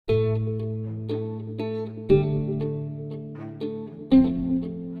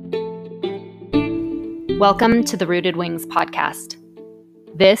Welcome to the Rooted Wings podcast.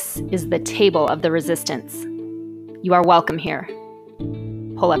 This is the table of the resistance. You are welcome here.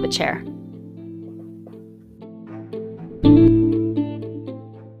 Pull up a chair.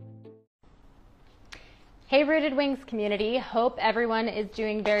 Hey, Rooted Wings community. Hope everyone is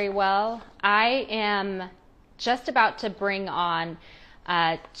doing very well. I am just about to bring on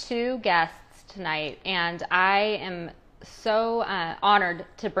two guests tonight, and I am so honored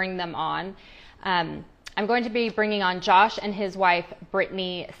to bring them on. I'm going to be bringing on Josh and his wife,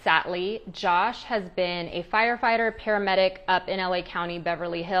 Brittany Satley. Josh has been a firefighter, paramedic up in LA County,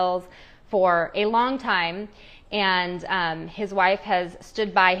 Beverly Hills for a long time. And his wife has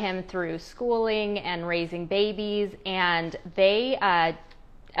stood by him through schooling and raising babies. And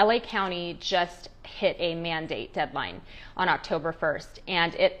LA County just hit a mandate deadline on October 1st.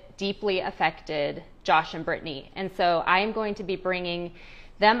 And it deeply affected Josh and Brittany. And so I am going to be bringing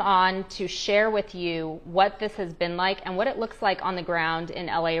them on to share with you what this has been like and what it looks like on the ground in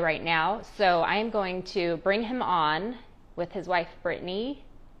LA right now. So I am going to bring him on with his wife, Brittany.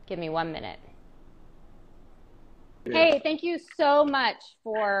 Give me 1 minute. Yeah. Hey, thank you so much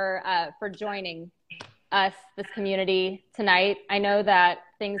for joining us, this community tonight. I know that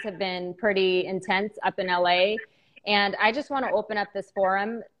things have been pretty intense up in LA, and I just want to open up this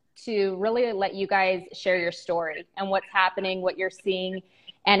forum to really let you guys share your story and what's happening, what you're seeing,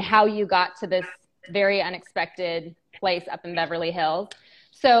 and how you got to this very unexpected place up in Beverly Hills.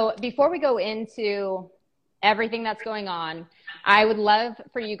 So before we go into everything that's going on, I would love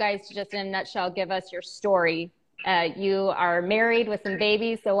for you guys to just in a nutshell give us your story. You are married with some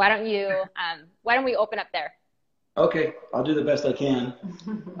babies, so why don't we open up there? Okay, I'll do the best I can.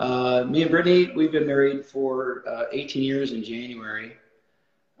 Me and Brittany, we've been married for 18 years in January.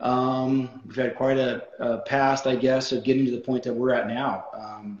 We've had quite a past, I guess, of getting to the point that we're at now.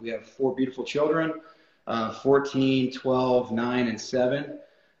 We have 4 beautiful children, 14, 12, 9, and 7.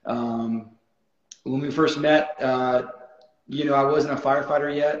 When we first met, I wasn't a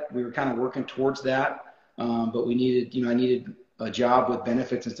firefighter yet. We were kind of working towards that, but I needed a job with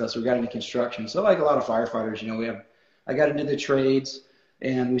benefits and stuff, so we got into construction. So like a lot of firefighters, I got into the trades,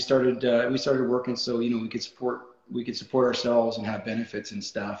 and we started working so, we could support ourselves and have benefits and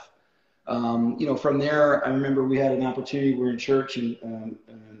stuff. From there, I remember we had an opportunity. We were in church, and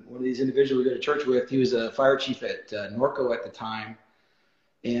one of these individuals we go to church with, he was a fire chief at Norco at the time.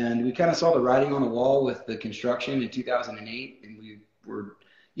 And we kind of saw the writing on the wall with the construction in 2008. And we were,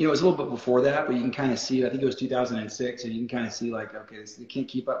 it was a little bit before that, but you can kind of see, I think it was 2006, and you can kind of see like, okay, they can't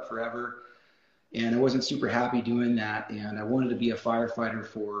keep up forever. And I wasn't super happy doing that. And I wanted to be a firefighter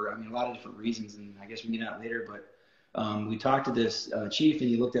for, a lot of different reasons. And I guess we can get that later, but we talked to this chief, and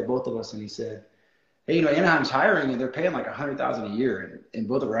he looked at both of us and he said, hey, Anaheim's hiring and they're paying like $100,000 a year. And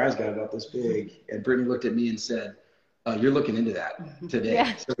both of our eyes got about this big. And Brittany looked at me and said, you're looking into that today.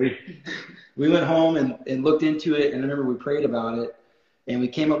 Yeah. So we went home and looked into it. And I remember we prayed about it, and we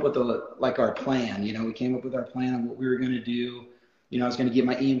came up with our plan. We came up with our plan on what we were going to do. I was going to get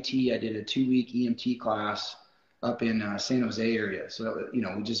my EMT. I did a 2-week EMT class up in San Jose area. So,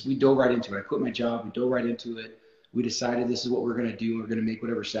 we dove right into it. I quit my job. We dove right into it. We decided this is what we're going to do. We're going to make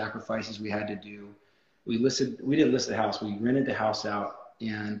whatever sacrifices we had to do. We didn't list the house. We rented the house out,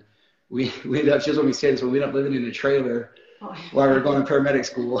 and we ended up, just when we say this, we ended up living in a trailer while we were going to paramedic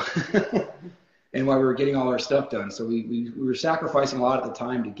school and while we were getting all our stuff done. So we were sacrificing a lot at the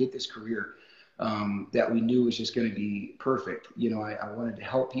time to get this career that we knew was just going to be perfect. I wanted to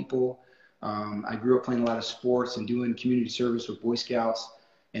help people. I grew up playing a lot of sports and doing community service with Boy Scouts.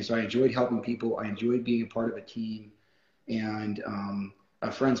 And so I enjoyed helping people. I enjoyed being a part of a team. And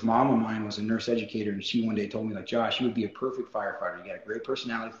a friend's mom of mine was a nurse educator, and she one day told me, like, Josh, you would be a perfect firefighter. You got a great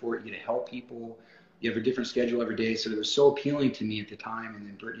personality for it. You get to help people. You have a different schedule every day. So it was so appealing to me at the time. And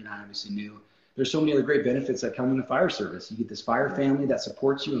then Brittany and I obviously knew there's so many other great benefits that come in the fire service. You get this fire family that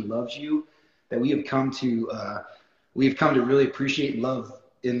supports you and loves you that we have come to really appreciate and love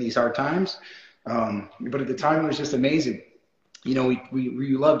in these hard times. But at the time, it was just amazing. We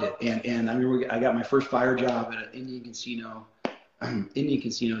loved it. And I remember I got my first fire job at an Indian casino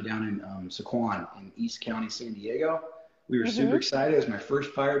down in Sequan in East County, San Diego. We were super excited. It was my first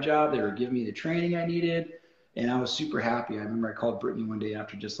fire job. They were giving me the training I needed, and I was super happy. I remember I called Brittany one day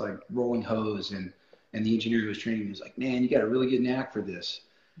after just like rolling hose, and the engineer who was training me was like, man, you got a really good knack for this.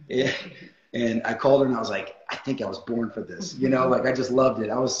 And I called her and I was like, I think I was born for this. I just loved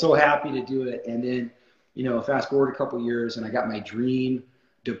it. I was so happy to do it. And then, fast forward a couple years, and I got my dream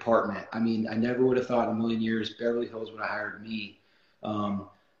department. I never would have thought in a million years Beverly Hills would have hired me.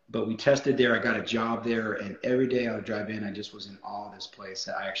 But we tested there. I got a job there, and every day I would drive in, I just was in awe of this place.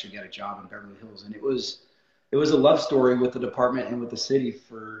 I actually got a job in Beverly Hills, and it was it was a love story with the department and with the city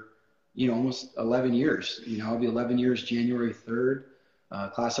for, almost 11 years. I'll be 11 years, January 3rd,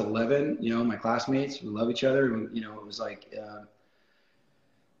 class of 11, my classmates, we love each other. And, it was like,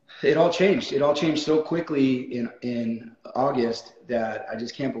 it all changed. It all changed so quickly in August that I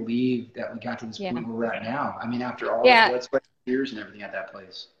just can't believe that we got to this point where we're at now. I mean, after all the blood, sweat, tears and everything at that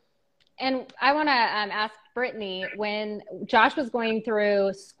place. And I want to ask Brittany, when Josh was going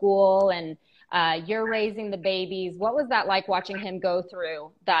through school and you're raising the babies, what was that like watching him go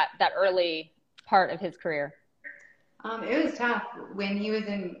through that early part of his career? It was tough. When he was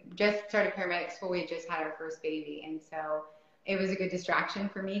just started paramedic school, we just had our first baby. And so it was a good distraction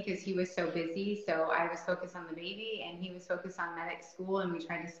for me because he was so busy. So I was focused on the baby and he was focused on medic school, and we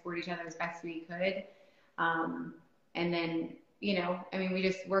tried to support each other as best we could. And then, we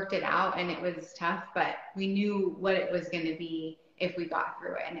just worked it out, and it was tough, but we knew what it was going to be if we got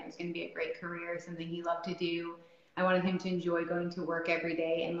through it. And it was going to be a great career, something he loved to do. I wanted him to enjoy going to work every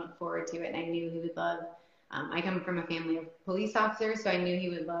day and look forward to it. And I knew he would love, I come from a family of police officers, so I knew he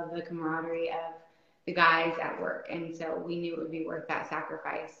would love the camaraderie of the guys at work. And so we knew it would be worth that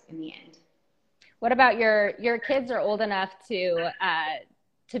sacrifice in the end. What about your kids are old enough to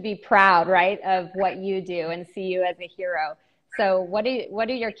be proud, right, of what you do and see you as a hero. So what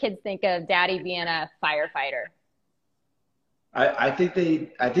do your kids think of Daddy being a firefighter? I think they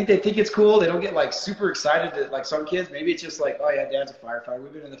think it's cool. They don't get like super excited like some kids. Maybe it's just like, oh yeah, Dad's a firefighter.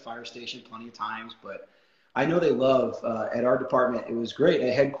 We've been in the fire station plenty of times, but I know they love at our department. It was great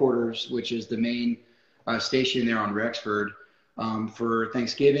at headquarters, which is the main station there on Rexford, for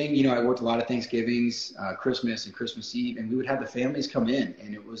Thanksgiving. I worked a lot of Thanksgivings, Christmas and Christmas Eve, and we would have the families come in,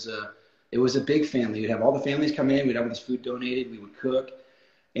 and it was a big family. We'd have all the families come in. We'd have all this food donated. We would cook.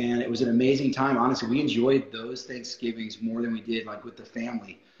 And it was an amazing time. Honestly, we enjoyed those Thanksgivings more than we did like with the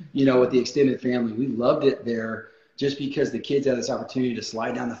family, with the extended family. We loved it there just because the kids had this opportunity to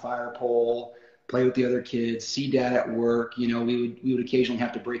slide down the fire pole, play with the other kids, see Dad at work. We would occasionally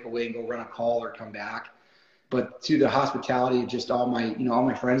have to break away and go run a call or come back. But to the hospitality of just all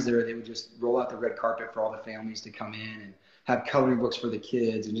my friends there, they would just roll out the red carpet for all the families to come in and have coloring books for the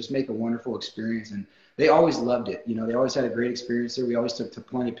kids and just make a wonderful experience. And they always loved it. They always had a great experience there. We always took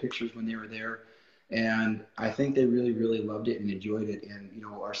plenty of pictures when they were there. And I think they really, really loved it and enjoyed it. And,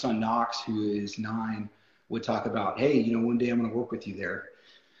 our son Knox, who is 9, would talk about, hey, one day I'm going to work with you there.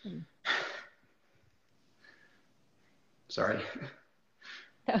 Sorry.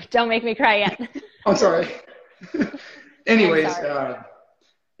 Don't make me cry yet. I'm sorry. Anyways, I'm sorry.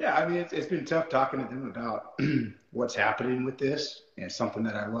 It's been tough talking to them about what's happening with this, and it's something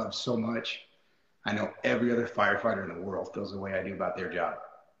that I love so much. I know every other firefighter in the world feels the way I do about their job.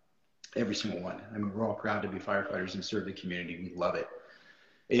 Every single one. We're all proud to be firefighters and serve the community. We love it.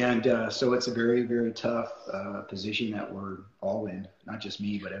 And so it's a very, very tough position that we're all in, not just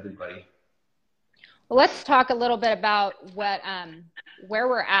me, but everybody. Well, let's talk a little bit about where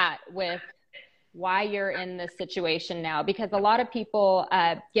we're at with why you're in this situation now, because a lot of people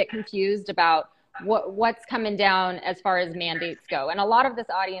get confused about what's coming down as far as mandates go. And a lot of this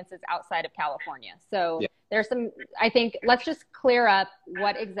audience is outside of California. So there's I think let's just clear up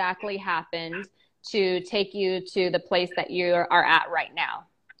what exactly happened to take you to the place that you are at right now.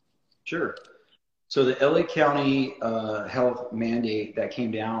 Sure. So the LA County health mandate that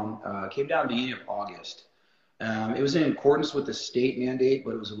came down at the beginning of August. It was in accordance with the state mandate,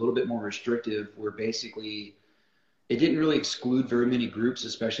 but it was a little bit more restrictive, where basically it didn't really exclude very many groups,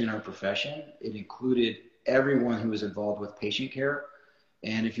 especially in our profession. It included everyone who was involved with patient care.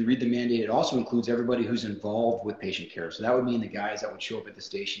 And if you read the mandate, it also includes everybody who's involved with patient care. So that would mean the guys that would show up at the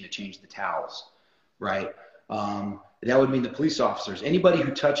station to change the towels, right? That would mean the police officers. Anybody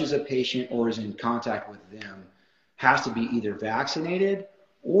who touches a patient or is in contact with them has to be either vaccinated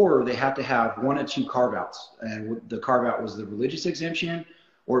or they have to have one of two carve-outs. And the carve-out was the religious exemption,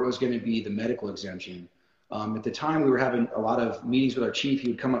 or it was going to be the medical exemption. At the time, we were having a lot of meetings with our chief. He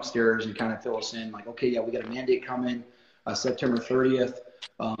would come upstairs and kind of fill us in, like, okay, yeah, we got a mandate coming September 30th.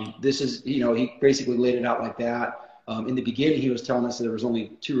 This is, he basically laid it out like that. In the beginning, he was telling us that there was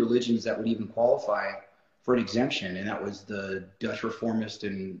only 2 religions that would even qualify for an exemption, and that was the Dutch Reformist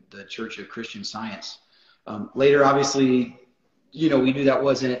and the Church of Christian Science. Later, obviously, we knew that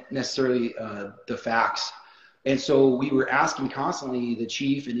wasn't necessarily the facts. And so we were asking constantly the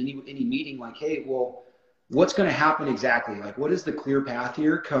chief in any meeting, like, hey, well, what's going to happen exactly? Like, what is the clear path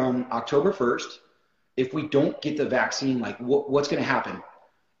here come October 1st? If we don't get the vaccine, like what's going to happen?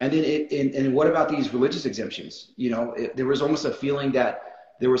 And then and what about these religious exemptions? There was almost a feeling that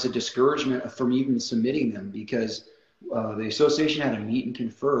there was a discouragement from even submitting them, because the association had a meet and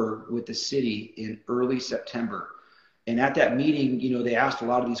confer with the city in early September. And at that meeting, they asked a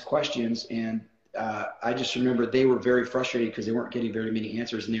lot of these questions, and I just remember they were very frustrated because they weren't getting very many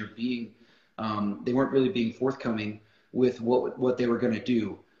answers, and they weren't really being forthcoming with what they were going to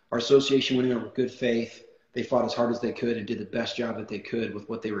do. Our association went in with good faith. They fought as hard as they could and did the best job that they could with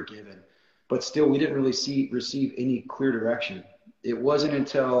what they were given. But still, we didn't really receive any clear direction. It wasn't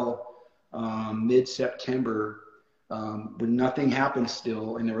until mid-September, when nothing happened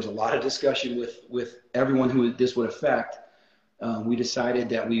still, and there was a lot of discussion with everyone who this would affect, we decided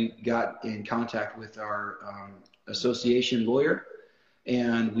that we got in contact with our association lawyer,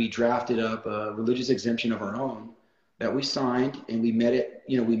 and we drafted up a religious exemption of our own that we signed, and we met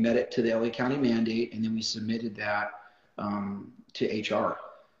it to the LA County mandate, and then we submitted that to HR.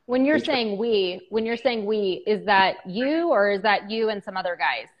 When you're saying we, is that you, or is that you and some other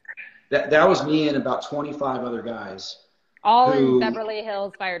guys? That was me and about 25 other guys. All in Beverly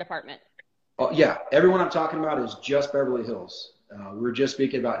Hills Fire Department. Oh, yeah, everyone I'm talking about is just Beverly Hills. We're just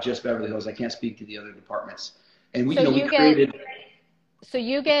speaking about just Beverly Hills. I can't speak to the other departments. And we created. So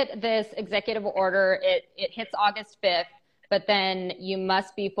you get this executive order. It hits August 5th, but then you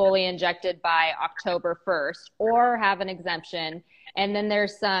must be fully injected by October 1st or have an exemption. And then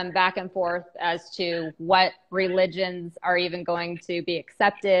there's some back and forth as to what religions are even going to be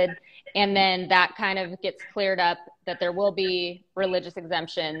accepted. And then that kind of gets cleared up that there will be religious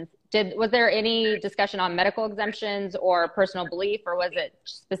exemptions. Was there any discussion on medical exemptions or personal belief, or was it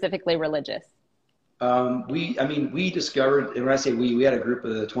specifically religious? We discovered, and when I say we had a group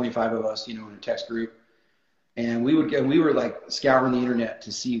of the 25 of us, in a text group, and we were like scouring the internet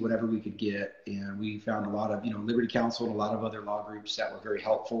to see whatever we could get. And we found a lot of, Liberty Counsel and a lot of other law groups that were very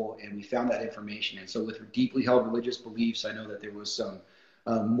helpful. And we found that information. And so with deeply held religious beliefs, I know that there was some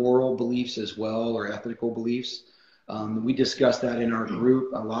moral beliefs as well, or ethical beliefs. We discussed that in our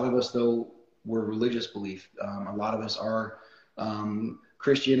group. A lot of us, though, were religious belief. A lot of us are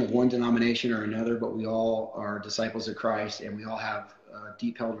Christian of one denomination or another, but we all are disciples of Christ, and we all have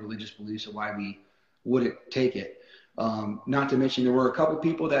deep held religious beliefs of why we wouldn't take it. Not to mention there were a couple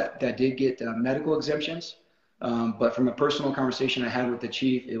people that did get medical exemptions, but from a personal conversation I had with the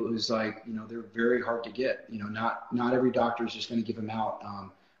chief, it was like, they're very hard to get. Not every doctor is just going to give them out.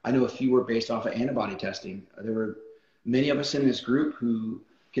 I know a few were based off of antibody testing. There were many of us in this group who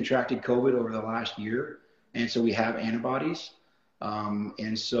contracted COVID over the last year, and so we have antibodies.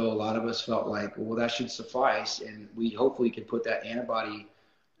 And so a lot of us felt like, well, that should suffice, and we hopefully could put that antibody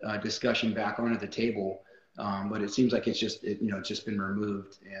discussion back onto the table. But it seems like it's just been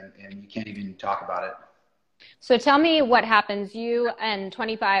removed, and you can't even talk about it. So tell me what happens. You and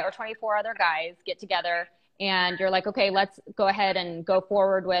 25 or 24 other guys get together, and you're like, okay, let's go ahead and go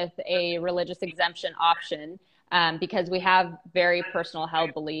forward with a religious exemption option, because we have very personal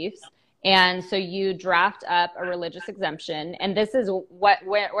held beliefs. And so you draft up a religious exemption, and this is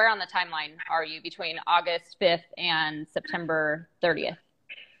where on the timeline are you between August 5th and September 30th?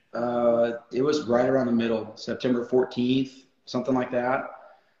 It was right around the middle, September 14th, something like that.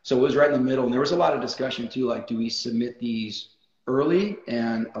 So it was right in the middle, and there was a lot of discussion too, like, do we submit these early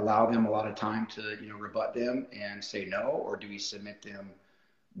and allow them a lot of time to, rebut them and say no, or do we submit them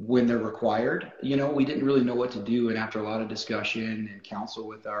when they're required? We didn't really know what to do. And after a lot of discussion and counsel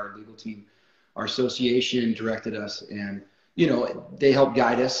with our legal team, our association directed us, and, they helped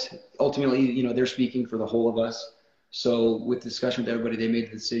guide us. Ultimately, they're speaking for the whole of us. So with discussion with everybody, they made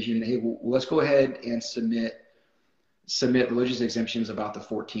the decision, hey, well, let's go ahead and submit religious exemptions about the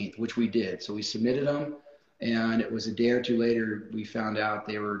 14th, which we did. So we submitted them, and it was a day or two later, we found out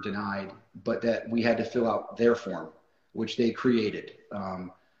they were denied, but that we had to fill out their form, which they created.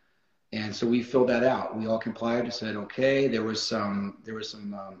 And so we filled that out. We all complied and said, okay. There was some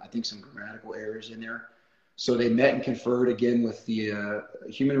I think some grammatical errors in there. So they met and conferred again with the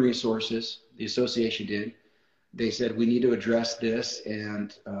human resources. The association did. They said, we need to address this.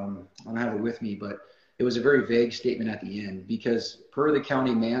 And I don't have it with me, but it was a very vague statement at the end, because per the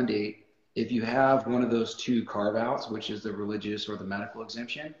county mandate, if you have one of those two carve outs, which is the religious or the medical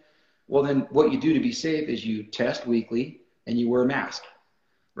exemption, well, then what you do to be safe is you test weekly and you wear a mask.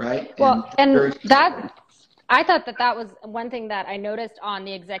 Right. Well, and that, I thought that was one thing that I noticed on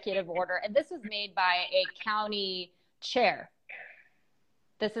the executive order, and this was made by a county chair.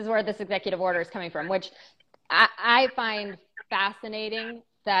 This is where this executive order is coming from, which I find fascinating,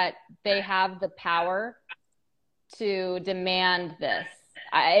 that they have the power to demand this.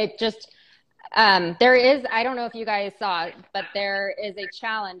 There is, I don't know if you guys saw it, but there is a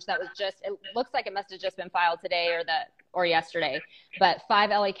challenge that was it looks like it must have just been filed today or yesterday, but 5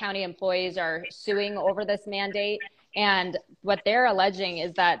 LA County employees are suing over this mandate. And what they're alleging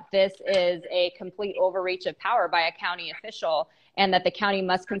is that this is a complete overreach of power by a county official, and that the county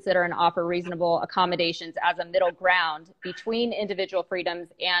must consider and offer reasonable accommodations as a middle ground between individual freedoms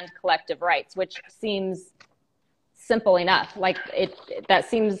and collective rights, which seems simple enough. Like that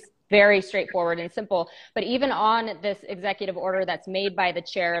seems very straightforward and simple. But even on this executive order that's made by the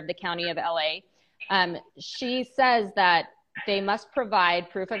chair of the County of LA, she says that they must provide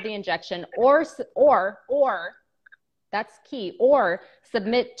proof of the injection or that's key, or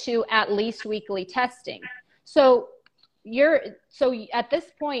submit to at least weekly testing. So at this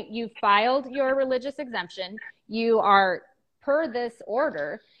point, you filed your religious exemption. You are, per this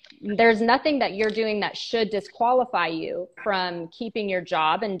order, there's nothing that you're doing that should disqualify you from keeping your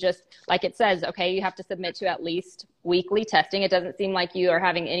job. And just like it says, okay, you have to submit to at least weekly testing. It doesn't seem like you are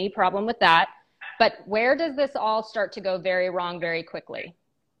having any problem with that. But where does this all start to go very wrong very quickly?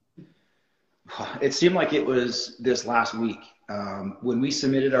 It seemed like it was this last week. When we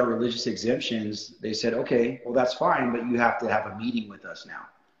submitted our religious exemptions, they said, okay, well, that's fine, but you have to have a meeting with us now.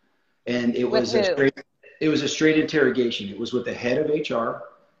 And it was a straight interrogation. It was with the head of HR.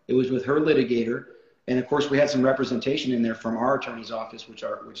 It was with her litigator. And of course, we had some representation in there from our attorney's office, which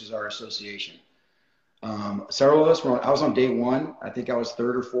is our association. Several of us I was on day one. I think I was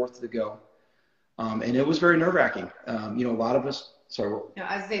third or fourth to go. And it was very nerve-wracking. A lot of us. So no,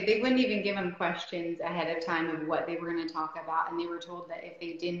 I was say they wouldn't even give them questions ahead of time of what they were going to talk about, and they were told that if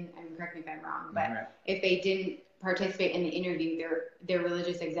they didn't, and correct me if I'm wrong, but right, if they didn't participate in the interview, their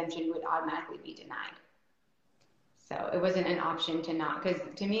religious exemption would automatically be denied. So it wasn't an option to not, because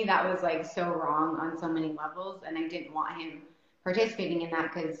to me that was like so wrong on so many levels, and I didn't want him participating in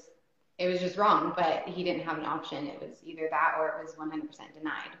that because it was just wrong. But he didn't have an option. It was either that or it was 100%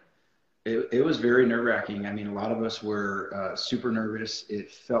 denied. It was very nerve-wracking. I mean, a lot of us were super nervous. It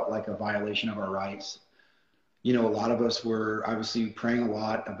felt like a violation of our rights. A lot of us were obviously praying a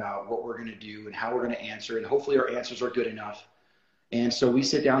lot about what we're going to do and how we're going to answer, and hopefully our answers are good enough. And so we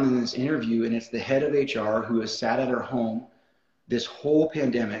sit down in this interview, and it's the head of HR who has sat at her home this whole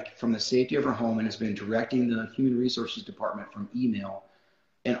pandemic from the safety of her home and has been directing the Human Resources Department from email.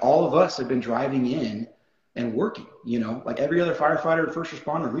 And all of us have been driving in and working, like every other firefighter and first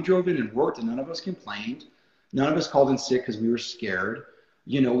responder. We drove in and worked, and none of us complained. None of us called in sick because we were scared.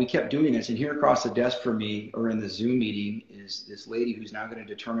 We kept doing this. And here across the desk from me, or in the Zoom meeting, is this lady who's now going to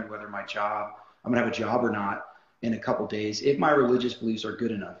determine whether I'm going to have a job or not in a couple days, if my religious beliefs are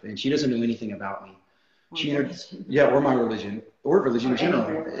good enough. And she doesn't know anything about me. Or my religion, or religion in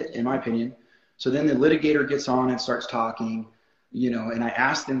general, in my opinion. So then the litigator gets on and starts talking, and I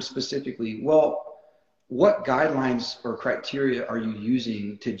asked them specifically, well, what guidelines or criteria are you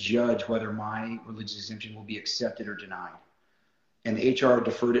using to judge whether my religious exemption will be accepted or denied? And the HR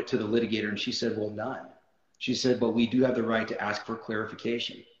deferred it to the litigator, and she said, well, none. She said, but we do have the right to ask for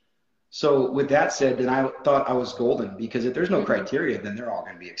clarification. So with that said, then I thought I was golden, because if there's no criteria, then they're all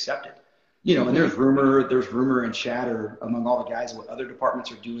going to be accepted. And there's rumor and chatter among all the guys what other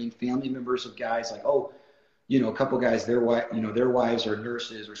departments are doing, family members of guys like, a couple of guys, their wives are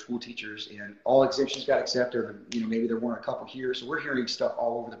nurses or school teachers, and all exemptions got accepted, or, maybe there weren't a couple here. So we're hearing stuff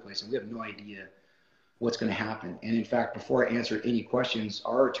all over the place, and we have no idea what's going to happen. And in fact, before I answered any questions,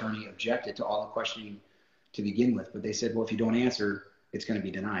 our attorney objected to all the questioning to begin with. But they said, well, if you don't answer, it's going to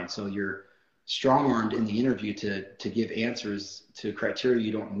be denied. So you're strong-armed in the interview to give answers to criteria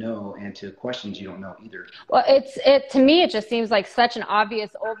you don't know and to questions you don't know either. Well, to me, it just seems like such an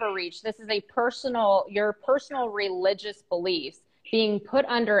obvious overreach. This is your personal religious beliefs being put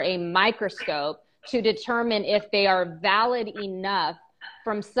under a microscope to determine if they are valid enough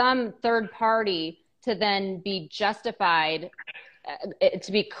from some third party to then be justified,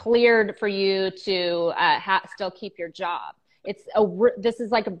 to be cleared for you to still keep your job. This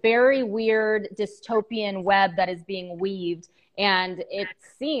is like a very weird dystopian web that is being weaved, and it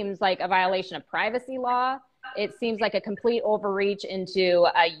seems like a violation of privacy law. It seems like a complete overreach into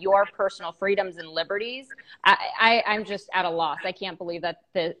your personal freedoms and liberties. I'm just at a loss. I can't believe that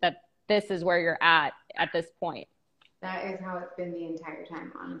this is where you're at this point. That is how it's been the entire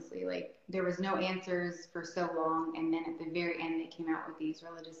time, honestly. Like, there was no answers for so long, and then at the very end, they came out with these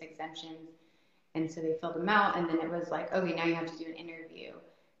religious exemptions. And so they filled them out, and then it was like, okay, now you have to do an interview.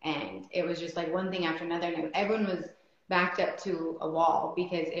 And it was just like one thing after another. And everyone was backed up to a wall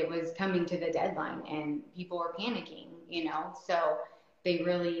because it was coming to the deadline, and people were panicking, So they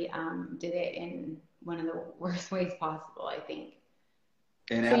really did it in one of the worst ways possible, I think.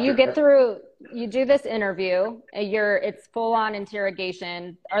 And so you do this interview, it's full on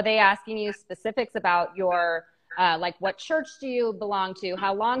interrogation. Are they asking you specifics about your Like, what church do you belong to?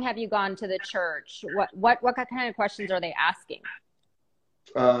 How long have you gone to the church? What kind of questions are they asking?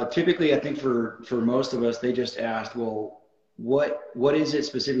 Typically, I think for most of us, they just asked, well, what is it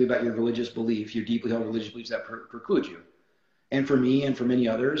specifically about your religious belief, your deeply held religious beliefs that preclude you? And for me and for many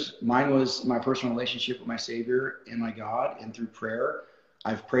others, mine was my personal relationship with my Savior and my God, and through prayer.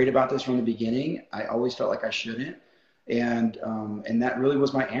 I've prayed about this from the beginning. I always felt like I shouldn't, and that really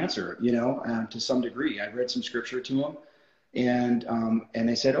was my answer, to some degree. I read some scripture to them, and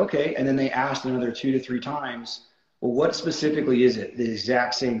they said okay, and then they asked another 2 to 3 times, well, what specifically is it? The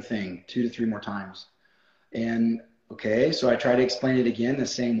exact same thing, 2 to 3 more times, and okay, so I tried to explain it again the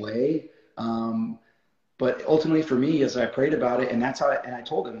same way. But ultimately for me, as I prayed about it, and I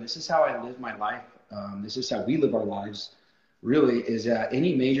told them, this is how I live my life. This is how we live our lives, really, is that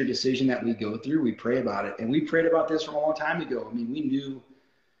any major decision that we go through, we pray about it. And we prayed about this from a long time ago. I mean,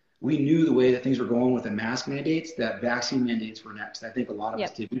 we knew the way that things were going with the mask mandates, that vaccine mandates were next. I think a lot of us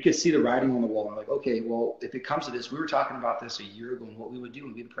did. We could see the writing on the wall. Like, okay, well, if it comes to this, we were talking about this a year ago and what we would do,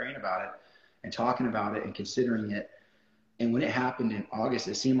 and we've been praying about it and talking about it and considering it. And when it happened in August,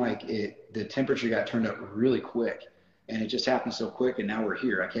 it seemed like the temperature got turned up really quick, and it just happened so quick. And now we're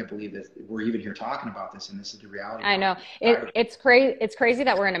here. I can't believe that we're even here talking about this, and this is the reality. I know it's crazy. It's crazy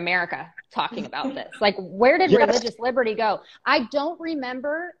that we're in America talking about this. Like, where did religious liberty go? I don't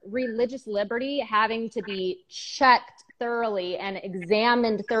remember religious liberty having to be checked thoroughly and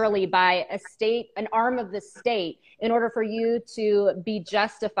examined thoroughly by an arm of the state, in order for you to be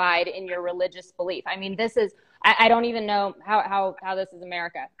justified in your religious belief. I mean, I don't even know how this is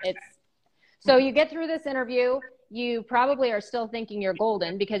America. So you get through this interview. You probably are still thinking you're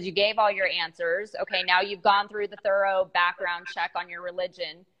golden because you gave all your answers. Okay, now you've gone through the thorough background check on your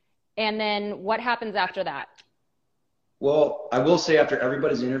religion. And then what happens after that? Well, I will say, after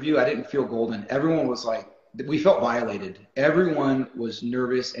everybody's interview, I didn't feel golden. Everyone was like, we felt violated. Everyone was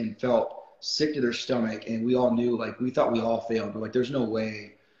nervous and felt sick to their stomach. And we all knew, like, we thought we all failed. But like, there's no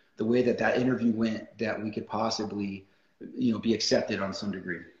way, the way that interview went, that we could possibly, be accepted on some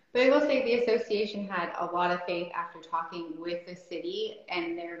degree. But I will say the association had a lot of faith after talking with the city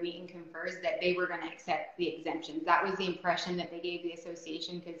and their meet and confers that they were going to accept the exemptions. That was the impression that they gave the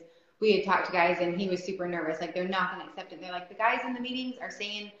association, because we had talked to guys and he was super nervous. Like, they're not going to accept it. They're like, the guys in the meetings are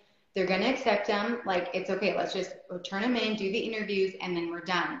saying they're going to accept them. Like, it's okay. Let's just turn them in, do the interviews, and then we're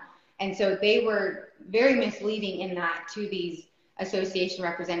done. And so they were very misleading in that to these association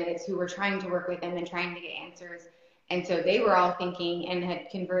representatives who were trying to work with them and trying to get answers. And so they were all thinking and had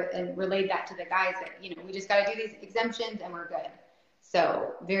relayed that to the guys that, we just got to do these exemptions and we're good.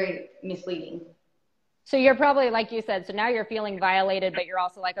 So very misleading. So you're probably, like you said, so now you're feeling violated, but you're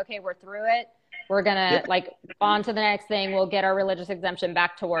also like, okay, we're through it. We're going to on to the next thing. We'll get our religious exemption,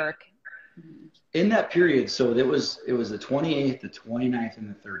 back to work. In that period, so it was the 28th, the 29th, and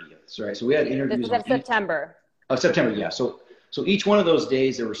the 30th. Right. So we had interviews. This is September. September. Yeah. So each one of those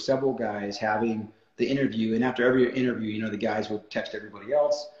days, there were several guys having the interview, and after every interview, the guys would text everybody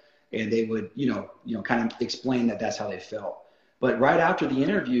else, and they would, kind of explain that that's how they felt. But right after the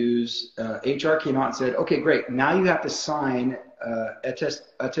interviews, HR came out and said, okay, great. Now you have to sign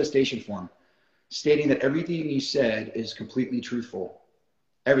attestation form stating that everything you said is completely truthful.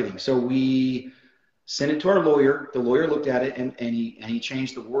 Everything. So we sent it to our lawyer. The lawyer looked at it and he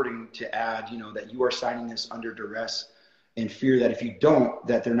changed the wording to add, that you are signing this under duress and fear that if you don't,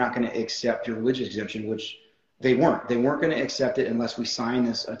 that they're not going to accept your religious exemption, which they weren't. They weren't going to accept it unless we sign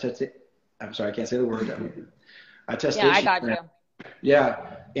this. I'm sorry, I can't say the word. Attestation. Yeah, I got you.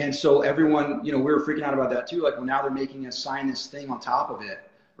 Yeah. And so everyone, we were freaking out about that too. Like, well, now they're making us sign this thing on top of it.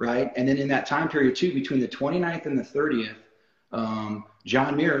 Right. And then in that time period too, between the 29th and the 30th,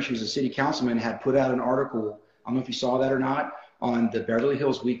 John Mears, who's a city councilman, had put out an article, I don't know if you saw that or not, on the Beverly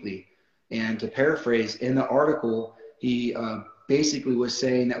Hills Weekly. And to paraphrase, in the article, he basically was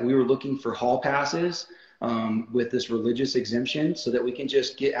saying that we were looking for hall passes with this religious exemption so that we can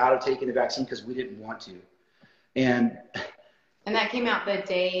just get out of taking the vaccine because we didn't want to. And that came out the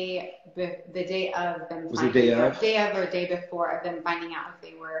day of them. Was it the day of? Day of or day before of them finding out if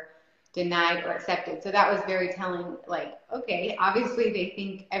they were denied or accepted. So that was very telling. Like, okay, obviously they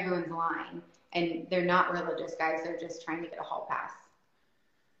think everyone's lying, and they're not religious guys. They're just trying to get a hall pass.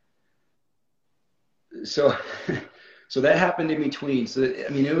 So that happened in between. So,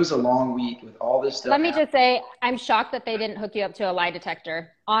 it was a long week with all this stuff. Let me just say, I'm shocked that they didn't hook you up to a lie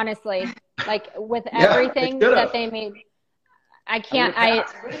detector. Honestly, like, with everything that they made. I can't.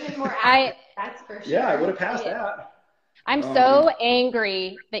 Would have been more active, that's for sure. Yeah, I would have passed that. I'm so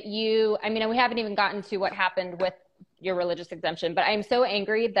angry that we haven't even gotten to what happened with your religious exemption, but I'm so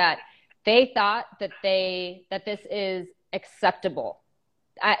angry that they thought that this is acceptable.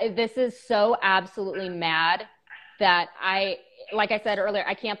 This is so absolutely mad that like I said earlier,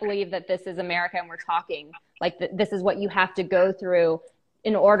 I can't believe that this is America and we're talking like this is what you have to go through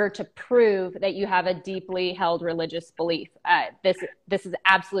in order to prove that you have a deeply held religious belief. This is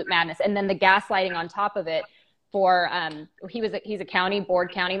absolute madness. And then the gaslighting on top of it for he's a county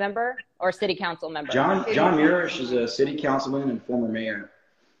member or city council member. John Mirish is a city councilman and former mayor.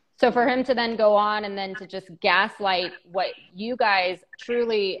 So for him to then go on and then to just gaslight what you guys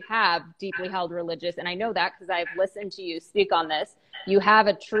truly have deeply held religious, and I know that because I've listened to you speak on this, you have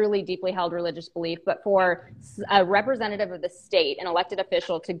a truly deeply held religious belief, but for a representative of the state, an elected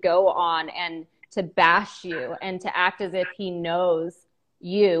official, to go on and to bash you and to act as if he knows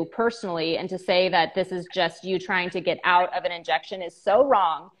you personally and to say that this is just you trying to get out of an injection is so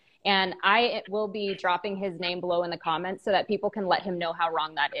wrong. And I will be dropping his name below in the comments so that people can let him know how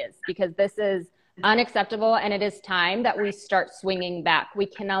wrong that is, because this is unacceptable. And it is time that we start swinging back. We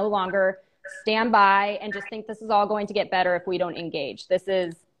can no longer stand by and just think this is all going to get better if we don't engage. This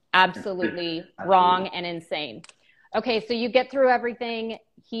is absolutely wrong and insane. Okay, so you get through everything.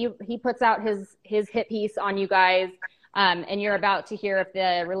 He puts out his hit piece on you guys. And you're about to hear if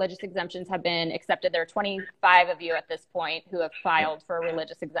the religious exemptions have been accepted. There are 25 of you at this point who have filed for a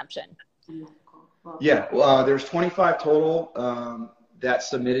religious exemption. Yeah, there's 25 total that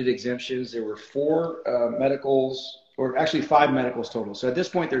submitted exemptions. There were 4 medicals, or actually 5 medicals total. So at this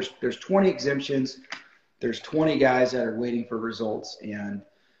point, there's 20 exemptions. There's 20 guys that are waiting for results. And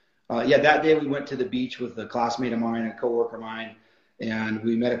yeah, that day we went to the beach with a classmate of mine, a coworker of mine. And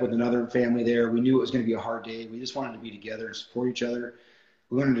we met up with another family there. We knew it was going to be a hard day. We just wanted to be together and support each other.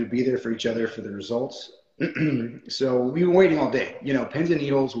 We wanted to be there for each other for the results. So we were waiting all day. You know, pins and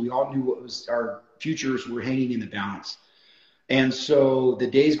needles. We all knew what was our futures were hanging in the balance. And so the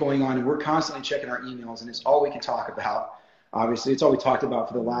day's going on, and we're constantly checking our emails, and it's all we can talk about. Obviously, it's all we talked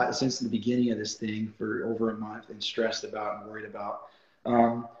about since the beginning of this thing for over a month, and stressed about and worried about.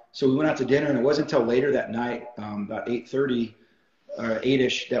 So we went out to dinner, and it wasn't until later that night, about 8:30.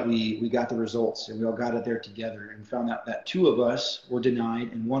 8-ish that we got the results, and we all got it there together and found out that 2 of us were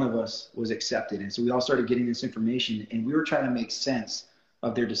denied and 1 of us was accepted. And so we all started getting this information, and we were trying to make sense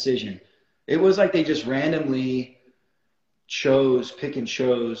of their decision. It was like they just randomly pick and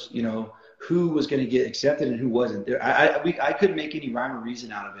chose, you know, who was going to get accepted and who wasn't. I couldn't make any rhyme or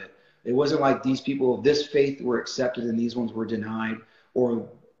reason out of it. It wasn't like these people of this faith were accepted and these ones were denied, or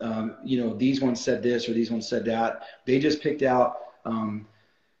you know, these ones said this or these ones said that. They just picked out.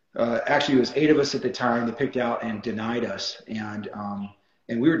 Actually, it was 8 of us at the time that picked out and denied us, and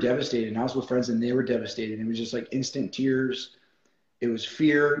we were devastated. And I was with friends, and they were devastated. It was just like instant tears. It was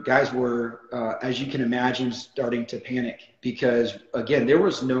fear. Guys were, as you can imagine, starting to panic because, again, there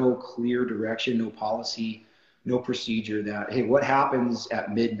was no clear direction, no policy, no procedure that, hey, what happens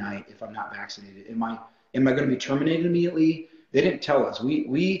at midnight if I'm not vaccinated? Am I going to be terminated immediately? They didn't tell us.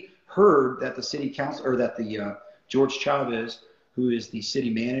 We heard that the city council, or that the George Chavez, who is the city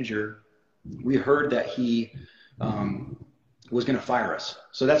manager, we heard that he was going to fire us.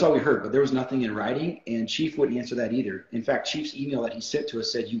 So that's all we heard, but there was nothing in writing, and Chief wouldn't answer that either. In fact, Chief's email that he sent to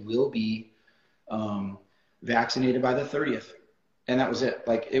us said, you will be vaccinated by the 30th. And that was it.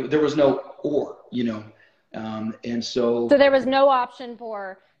 Like, there was no or, you know. And so there was no option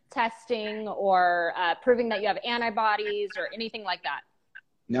for testing or proving that you have antibodies or anything like that?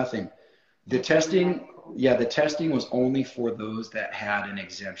 Nothing. The testing was only for those that had an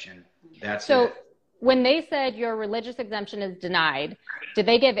exemption. That's so it. When they said your religious exemption is denied, did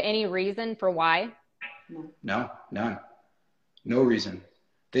they give any reason for why? No, none. No reason.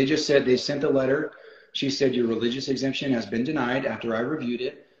 They just said, they sent a letter. She said, your religious exemption has been denied after I reviewed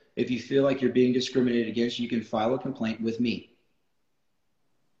it. If you feel like you're being discriminated against, you can file a complaint with me.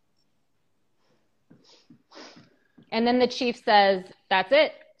 And then the chief says, that's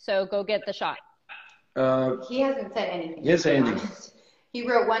it. So go get the shot. He hasn't said anything. He hasn't said anything. He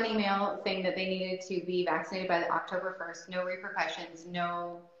wrote one email saying that they needed to be vaccinated by October 1st, no repercussions,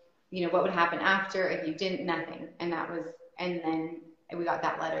 no, you know, what would happen after if you didn't, nothing. And then we got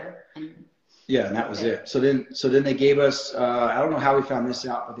that letter. And that was it. So then they gave us, I don't know how we found this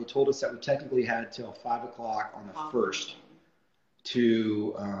out, but they told us that we technically had till 5 o'clock on the 1st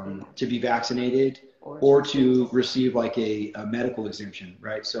to be vaccinated or to receive like a medical exemption,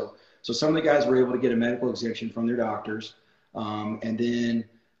 right? So some of the guys were able to get a medical exemption from their doctors. And then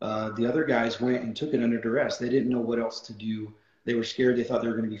the other guys went and took it under duress. They didn't know what else to do. They were scared. They thought they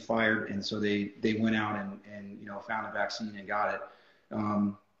were going to be fired. And so they went out and found a vaccine and got it.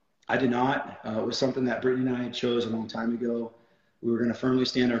 I did not. It was something that Brittany and I had chose a long time ago. We were going to firmly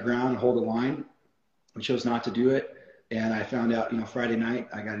stand our ground, hold the line. We chose not to do it. And I found out, Friday night,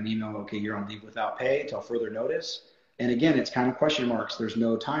 I got an email, okay, you're on leave without pay until further notice. And again, it's kind of question marks. There's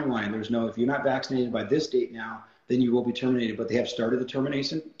no timeline. There's no, if you're not vaccinated by this date now, then you will be terminated. But they have started the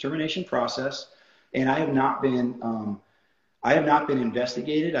termination process. And I have not been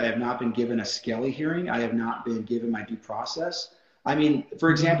investigated. I have not been given a Skelly hearing. I have not been given my due process. I mean, for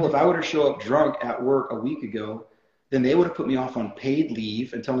example, if I were to show up drunk at work a week ago, then they would have put me off on paid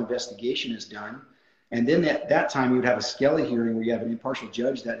leave until an investigation is done. And then at that time, you would have a Skelly hearing where you have an impartial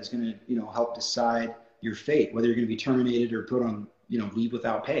judge that is going to, help decide your fate, whether you're going to be terminated or put on, leave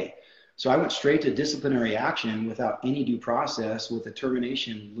without pay. So I went straight to disciplinary action without any due process, with the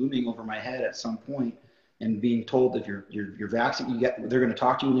termination looming over my head at some point, and being told that you're vaccinated, they're going to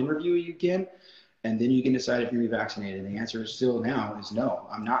talk to you and interview you again, and then you can decide if you're vaccinated. And the answer is still now is no.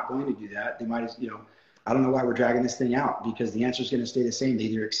 I'm not going to do that. They might, I don't know why we're dragging this thing out, because the answer is going to stay the same. They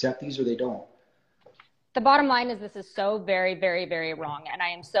either accept these or they don't. The bottom line is this is so very, very, very wrong. And I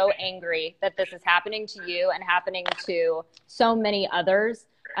am so angry that this is happening to you and happening to so many others.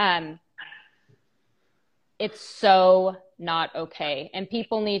 It's so not okay. And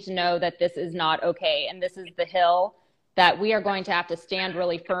people need to know that this is not okay. And this is the hill that we are going to have to stand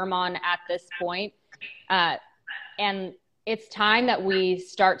really firm on at this point. And it's time that we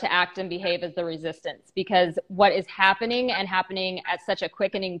start to act and behave as the resistance, because what is happening and happening at such a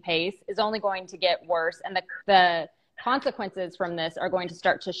quickening pace is only going to get worse. And the consequences from this are going to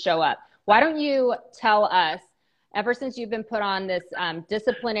start to show up. Why don't you tell us, ever since you've been put on this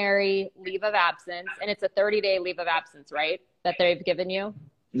disciplinary leave of absence, and it's a 30-day leave of absence, right, that they've given you?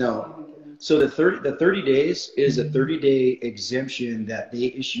 No. So the 30 days is a 30-day exemption that they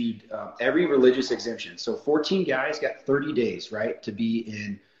issued, every religious exemption. So 14 guys got 30 days, right, to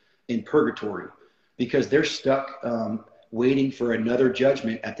be in purgatory, because they're stuck waiting for another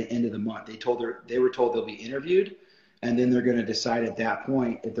judgment at the end of the month. They were told they'll be interviewed, and then they're going to decide at that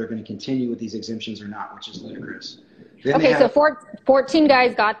point if they're going to continue with these exemptions or not, which is ludicrous. Okay, so 14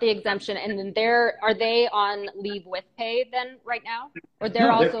 guys got the exemption, and then are they on leave with pay then right now? Or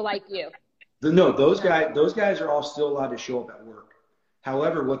they're also like you? No, those guys are all still allowed to show up at work.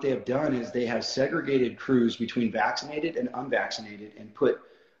 However, what they have done is they have segregated crews between vaccinated and unvaccinated, and put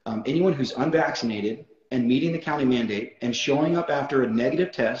anyone who's unvaccinated and meeting the county mandate and showing up after a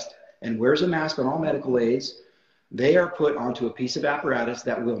negative test and wears a mask on all medical aids, they are put onto a piece of apparatus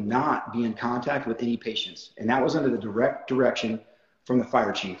that will not be in contact with any patients. And that was under the direct direction from the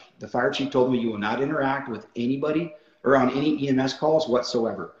fire chief. The fire chief told me you will not interact with anybody or on any EMS calls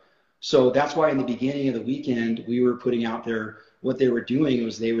whatsoever. So that's why in the beginning of the weekend, we were putting out there what they were doing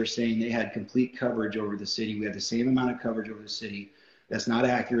was they were saying they had complete coverage over the city. We had the same amount of coverage over the city. That's not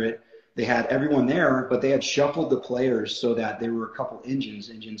accurate. They had everyone there, but they had shuffled the players so that there were a couple engines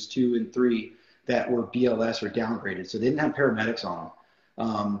 2 and 3, that were BLS or downgraded. So they didn't have paramedics on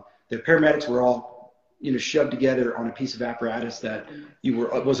them. The paramedics were all, shoved together on a piece of apparatus that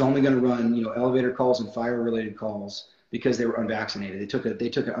was only going to run, elevator calls and fire related calls, because they were unvaccinated. They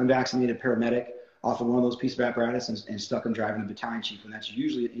took an unvaccinated paramedic off of one of those pieces of apparatus and stuck him driving the battalion chief, and that's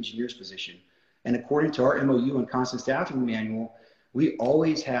usually an engineer's position. And according to our MOU and constant staffing manual, we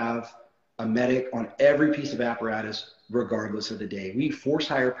always have a medic on every piece of apparatus, regardless of the day. We force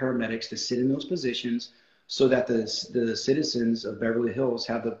hire paramedics to sit in those positions so that the citizens of Beverly Hills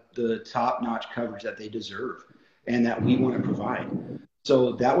have the top-notch coverage that they deserve and that we want to provide.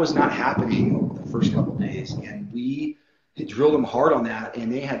 So that was not happening over the first couple of days, and we drilled them hard on that,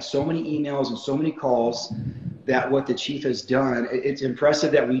 and they had so many emails and so many calls that what the chief has done, it's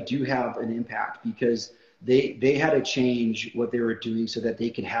impressive that we do have an impact, because they had to change what they were doing so that they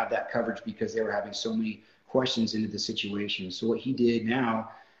could have that coverage, because they were having so many questions into the situation. So what he did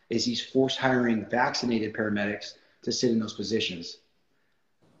now is he's forced hiring vaccinated paramedics to sit in those positions.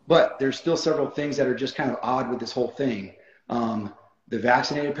 But there's still several things that are just kind of odd with this whole thing. The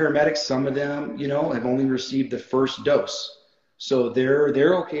vaccinated paramedics, some of them, have only received the first dose. So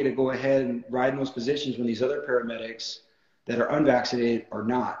they're okay to go ahead and ride in those positions when these other paramedics that are unvaccinated are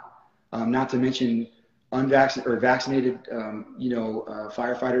not. Not to mention unvaccinated or vaccinated,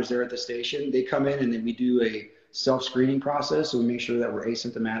 firefighters there at the station. They come in and then we do a self-screening process. So we make sure that we're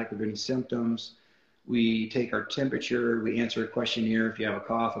asymptomatic of any symptoms. We take our temperature. We answer a questionnaire if you have a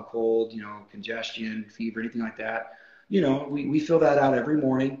cough, a cold, congestion, fever, anything like that. We fill that out every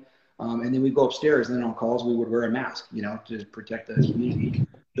morning. And then we go upstairs, and then on calls, we would wear a mask, to protect the community.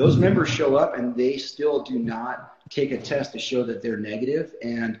 Those members show up and they still do not take a test to show that they're negative.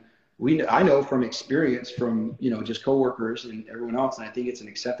 And I know from experience from, just coworkers and everyone else, and I think it's an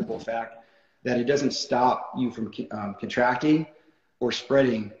acceptable fact, that it doesn't stop you from contracting or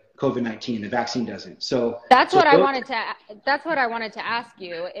spreading COVID-19. The vaccine doesn't. That's what I wanted to ask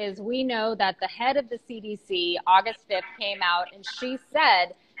you is we know that the head of the CDC, August 5th, came out and she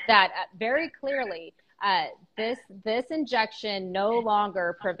said that very clearly this injection no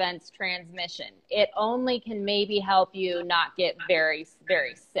longer prevents transmission. It only can maybe help you not get very,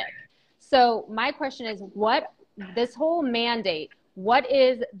 very sick. So my question is, this whole mandate, what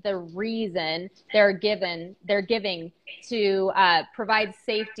is the reason they're giving to provide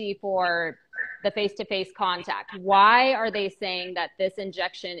safety for the face-to-face contact? Why are they saying that this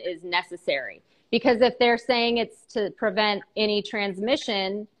injection is necessary? Because if they're saying it's to prevent any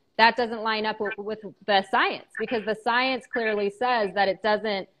transmission, that doesn't line up with the science, because the science clearly says that it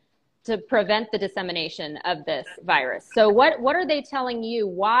doesn't to prevent the dissemination of this virus. So what are they telling you?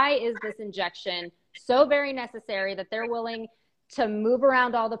 Why is this injection so very necessary that they're willing to move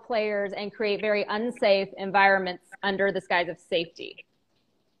around all the players and create very unsafe environments under the guise of safety?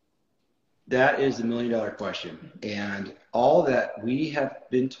 That is the $1 million question. And all that we have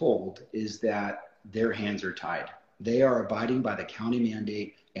been told is that their hands are tied. They are abiding by the county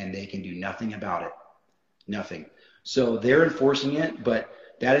mandate and they can do nothing about it. Nothing. So they're enforcing it, but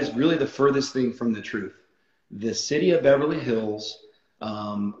that is really the furthest thing from the truth. The city of Beverly Hills,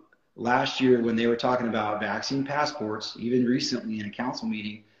 last year when they were talking about vaccine passports, even recently in a council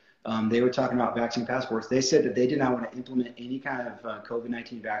meeting, they were talking about vaccine passports. They said that they did not want to implement any kind of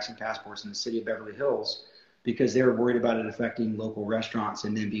COVID-19 vaccine passports in the city of Beverly Hills because they were worried about it affecting local restaurants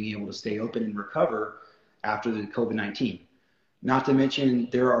and then being able to stay open and recover after the COVID-19. Not to mention,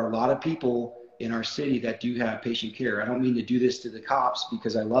 there are a lot of people in our city that do have patient care. I don't mean to do this to the cops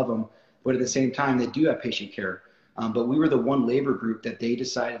because I love them, but at the same time, they do have patient care. But we were the one labor group that they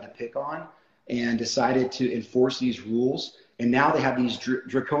decided to pick on and decided to enforce these rules. And now they have these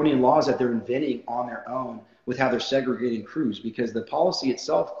draconian laws that they're inventing on their own with how they're segregating crews, because the policy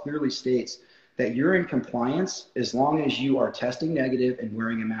itself clearly states that you're in compliance as long as you are testing negative and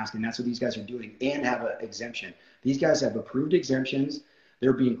wearing a mask. And that's what these guys are doing, and have an exemption. These guys have approved exemptions.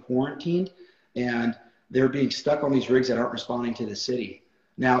 They're being quarantined and they're being stuck on these rigs that aren't responding to the city.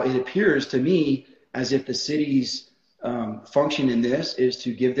 Now, it appears to me as if the city's function in this is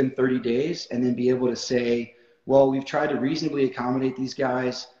to give them 30 days and then be able to say, well, we've tried to reasonably accommodate these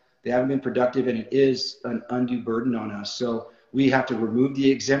guys. They haven't been productive and it is an undue burden on us. So we have to remove the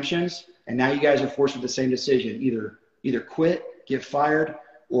exemptions. And now you guys are forced with the same decision, either quit, get fired,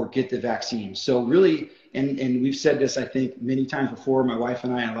 or get the vaccine. So really, and we've said this, I think, many times before, my wife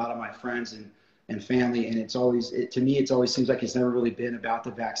and I and a lot of my friends and family, and to me, it always seems like it's never really been about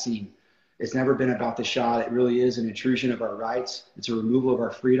the vaccine. It's never been about the shot. It really is an intrusion of our rights. It's a removal of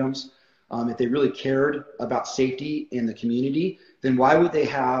our freedoms. If they really cared about safety in the community, then why would they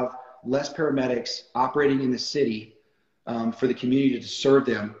have less paramedics operating in the city for the community to serve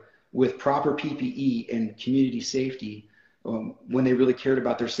them with proper PPE and community safety when they really cared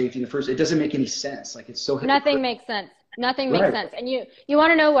about their safety in the first? It doesn't make any sense. Like, it's so hypocritical. Nothing makes sense. Nothing makes sense. And you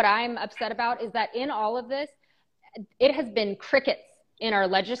want to know what I'm upset about is that in all of this, it has been crickets in our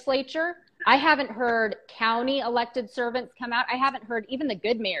legislature. I haven't heard county elected servants come out. I haven't heard even the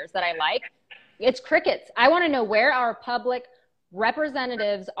good mayors that I like. It's crickets. I want to know where our public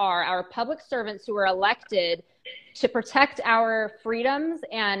representatives are, our public servants who are elected to protect our freedoms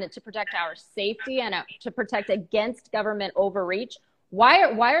and to protect our safety and to protect against government overreach. Why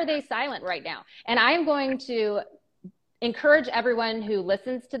are they silent right now? And I am going to encourage everyone who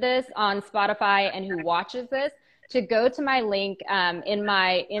listens to this on Spotify and who watches this to go to my link in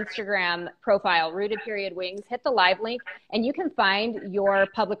my Instagram profile, Rooted_Wings, hit the live link, and you can find your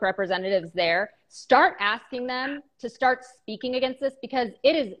public representatives there. Start asking them to start speaking against this, because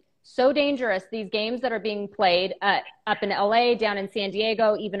it is so dangerous. These games that are being played up in LA, down in San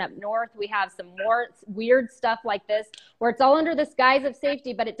Diego, even up north, we have some more weird stuff like this where it's all under this guise of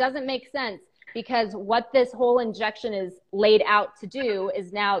safety, but it doesn't make sense. Because what this whole injection is laid out to do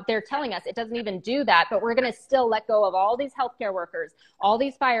is now they're telling us it doesn't even do that, but we're going to still let go of all these healthcare workers, all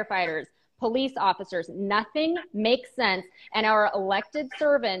these firefighters, police officers. Nothing makes sense. And our elected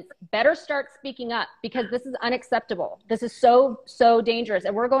servants better start speaking up, because this is unacceptable. This is so, so dangerous.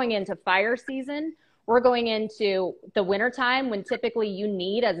 And we're going into fire season. We're going into the wintertime when typically you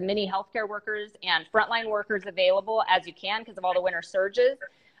need as many healthcare workers and frontline workers available as you can because of all the winter surges.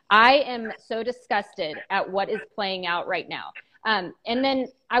 I am so disgusted at what is playing out right now. And then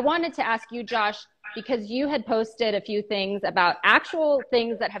I wanted to ask you, Josh, because you had posted a few things about actual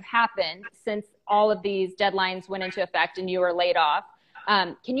things that have happened since all of these deadlines went into effect and you were laid off.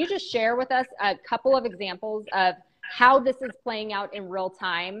 Can you just share with us a couple of examples of how this is playing out in real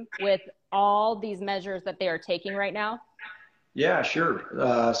time with all these measures that they are taking right now? Yeah,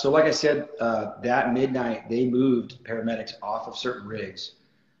 sure. So like I said, that midnight, they moved paramedics off of certain rigs.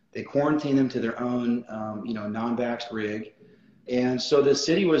 They quarantined them to their own, non-vaxxed rig. And so the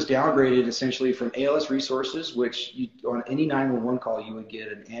city was downgraded essentially from ALS resources, which on any 911 call, you would get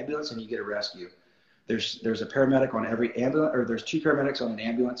an ambulance and you get a rescue. There's a paramedic on every ambulance, or there's two paramedics on an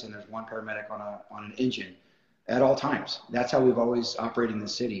ambulance and there's one paramedic on an engine at all times. That's how we've always operated in the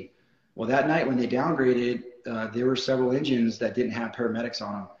city. Well, that night when they downgraded, there were several engines that didn't have paramedics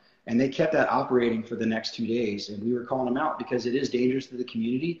on them. And they kept that operating for the next 2 days. And we were calling them out because it is dangerous to the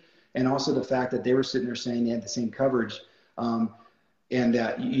community. And also the fact that they were sitting there saying they had the same coverage, and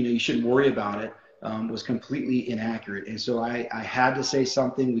that, you shouldn't worry about it, was completely inaccurate. And so I had to say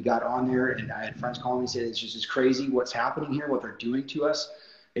something. We got on there and I had friends calling me and say, it's just crazy what's happening here, what they're doing to us.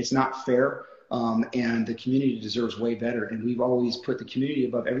 It's not fair. And the community deserves way better. And we've always put the community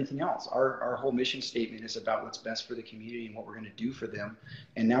above everything else. Our whole mission statement is about what's best for the community and what we're going to do for them.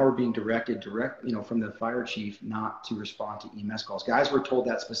 And now we're being directed from the fire chief not to respond to EMS calls. Guys were told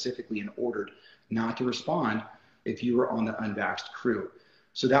that specifically and ordered not to respond if you were on the unvaxxed crew.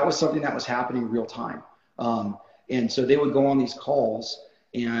 So that was something that was happening real time. And so they would go on these calls,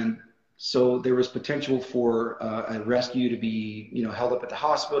 and so there was potential for a rescue to be, held up at the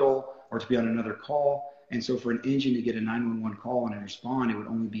hospital or to be on another call. And so for an engine to get a 911 call and respond, it would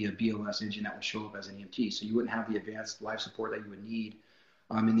only be a BLS engine that would show up as an EMT. So you wouldn't have the advanced life support that you would need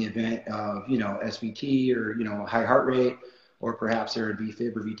in the event of, SVT or, high heart rate, or perhaps there would be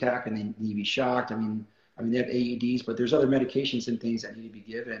fib or VTAC and they need to be shocked. I mean, they have AEDs, but there's other medications and things that need to be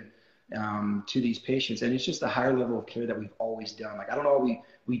given to these patients. And it's just a higher level of care that we've always done. Like, I don't know,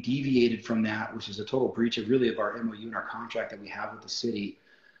 we deviated from that, which is a total breach of our MOU and our contract that we have with the city,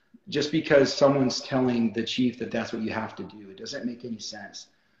 just because someone's telling the chief that that's what you have to do. It doesn't make any sense.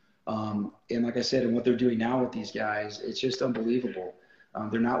 And like I said, and what they're doing now with these guys, it's just unbelievable.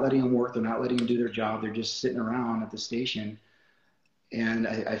 They're not letting them work. They're not letting them do their job. They're just sitting around at the station. And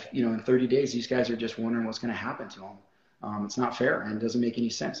in 30 days, these guys are just wondering what's going to happen to them. It's not fair, and it doesn't make any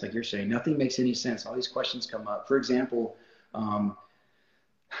sense. Like you're saying, nothing makes any sense. All these questions come up. For example, we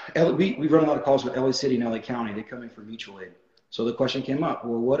run a lot of calls with LA City and LA County. They come in for mutual aid. So the question came up,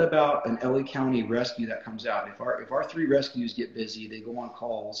 well, what about an LA County rescue that comes out? If our 3 rescues get busy, they go on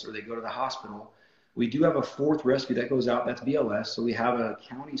calls or they go to the hospital, we do have a 4th rescue that goes out, that's BLS. So we have a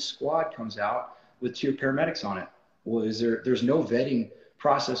county squad comes out with 2 paramedics on it. Well, there's no vetting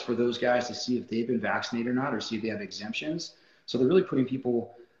process for those guys to see if they've been vaccinated or not, or see if they have exemptions. So they're really putting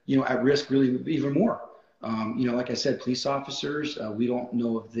people, at risk really even more. Like I said, police officers, we don't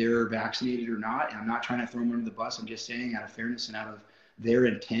know if they're vaccinated or not. And I'm not trying to throw them under the bus. I'm just saying, out of fairness and out of their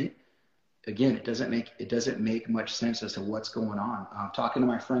intent, again, it doesn't make much sense as to what's going on. Talking to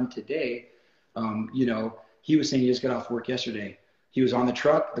my friend today, he was saying he just got off work yesterday. He was on the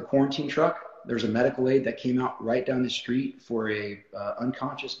truck, the quarantine truck. There's a medical aid that came out right down the street for a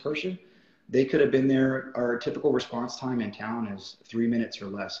unconscious person. They could have been there. Our typical response time in town is 3 minutes or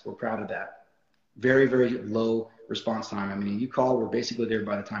less. We're proud of that. Very, very low response time. I mean, you call, we're basically there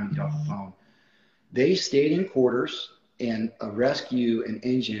by the time you get off the phone. They stayed in quarters, and a rescue and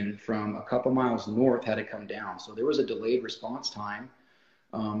engine from a couple miles north had to come down. So there was a delayed response time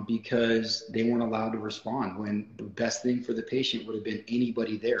because they weren't allowed to respond when the best thing for the patient would have been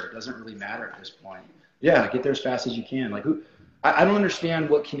anybody there. It doesn't really matter at this point. Yeah, get there as fast as you can. Like, I don't understand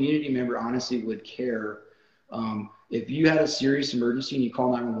what community member honestly would care. If you had a serious emergency and you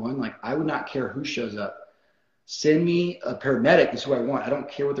call 911, like, I would not care who shows up. Send me a paramedic is who I want. I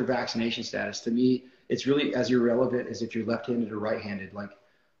don't care what their vaccination status. To me, it's really as irrelevant as if you're left-handed or right-handed. Like,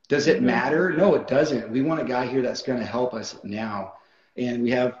 does it matter? No, it doesn't. We want a guy here that's going to help us now. And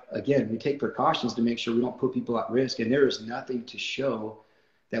we take precautions to make sure we don't put people at risk. And there is nothing to show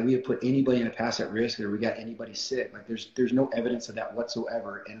that we have put anybody in the past at risk or we got anybody sick. Like, there's no evidence of that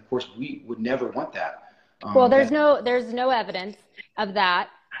whatsoever. And of course, we would never want that. Well, there's no evidence of that.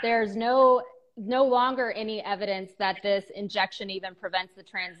 There's no longer any evidence that this injection even prevents the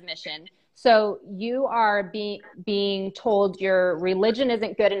transmission. So you are being told your religion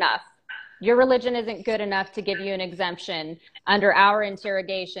isn't good enough. Your religion isn't good enough to give you an exemption under our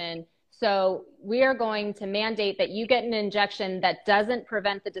interrogation. So we are going to mandate that you get an injection that doesn't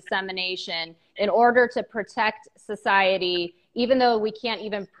prevent the dissemination in order to protect society, even though we can't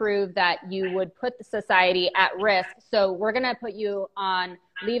even prove that you would put the society at risk. So we're going to put you on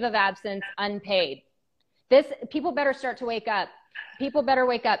leave of absence unpaid. People better start to wake up. People better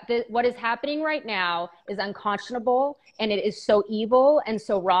wake up. What is happening right now is unconscionable, and it is so evil and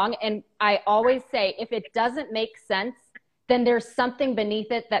so wrong. And I always say, if it doesn't make sense, then there's something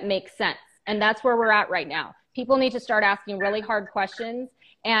beneath it that makes sense. And that's where we're at right now. People need to start asking really hard questions,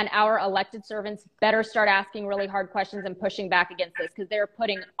 and our elected servants better start asking really hard questions and pushing back against this, because they're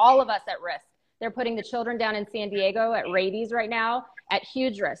putting all of us at risk. They're putting the children down in San Diego at rabies right now at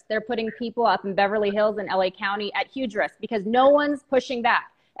huge risk. They're putting people up in Beverly Hills and LA County at huge risk because no one's pushing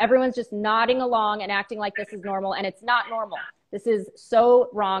back. Everyone's just nodding along and acting like this is normal, and it's not normal. This is so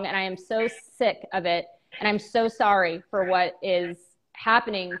wrong, and I am so sick of it, and I'm so sorry for what is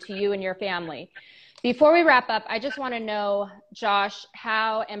happening to you and your family. Before we wrap up, I just want to know, Josh,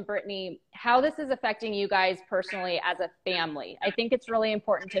 and Brittany, how this is affecting you guys personally as a family. I think it's really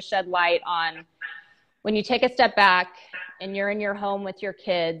important to shed light on when you take a step back and you're in your home with your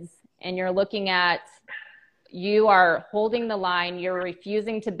kids and you're looking at, you are holding the line, you're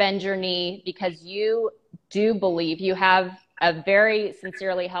refusing to bend your knee because you do believe, you have a very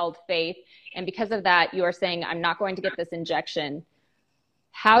sincerely held faith, and because of that, you are saying, I'm not going to get this injection.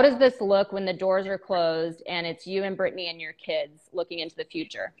 How does this look when the doors are closed and it's you and Brittany and your kids looking into the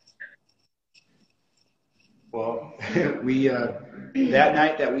future? Well, that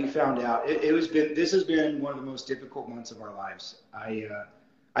night that we found out, this has been one of the most difficult months of our lives.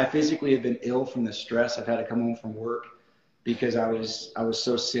 I physically have been ill from the stress. I've had to come home from work because I was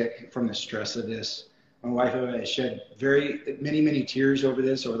so sick from the stress of this. My wife and I have shed many tears over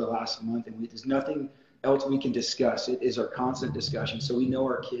this over the last month, and there's nothing else we can discuss. It is our constant discussion. So we know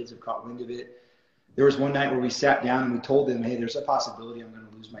our kids have caught wind of it. There was one night where we sat down and we told them, hey, there's a possibility I'm going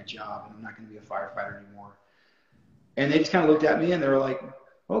to lose my job and I'm not going to be a firefighter anymore. And they just kind of looked at me and they were like,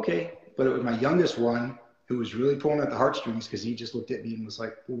 okay. But it was my youngest one who was really pulling at the heartstrings, because he just looked at me and was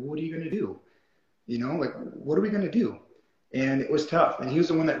like, well, what are you going to do? You know, like, what are we going to do? And it was tough. And he was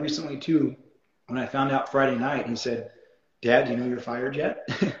the one that recently too, when I found out Friday night, he said, Dad, do you know you're fired yet?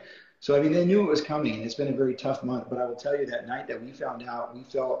 So, I mean, they knew it was coming, and it's been a very tough month. But I will tell you, that night that we found out, we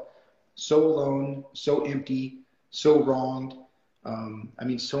felt so alone, so empty, so wronged. I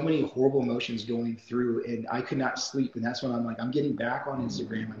mean, so many horrible emotions going through, and I could not sleep. And that's when I'm like, I'm getting back on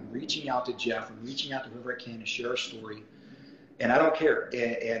Instagram. I'm reaching out to Jeff. I'm reaching out to whoever I can to share our story. And I don't care.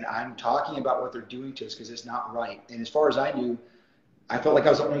 And I'm talking about what they're doing to us because it's not right. And as far as I knew, I felt like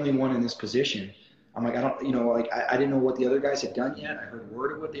I was the only one in this position. I'm like, I didn't know what the other guys had done yet. I heard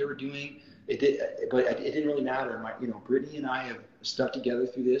word of what they were doing. But it didn't really matter. Brittany and I have stuck together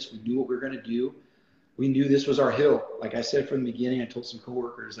through this. We knew what we were going to do. We knew this was our hill. Like I said from the beginning, I told some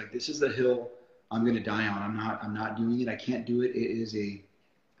coworkers, like, this is the hill I'm going to die on. I'm not doing it. I can't do it. It is a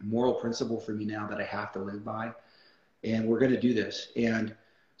moral principle for me now that I have to live by. And we're going to do this. And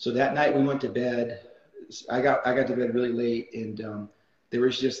so that night we went to bed. I got to bed really late, and there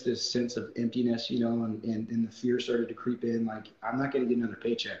was just this sense of emptiness, and the fear started to creep in, like, I'm not going to get another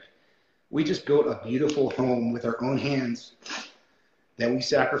paycheck. We just built a beautiful home with our own hands that we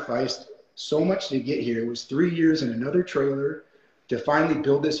sacrificed so much to get here. It was 3 years in another trailer to finally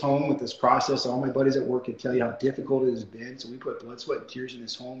build this home with this process. All my buddies at work can tell you how difficult it has been. So we put blood, sweat, and tears in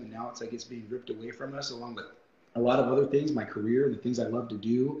this home, and now it's like it's being ripped away from us, along with a lot of other things, my career, the things I love to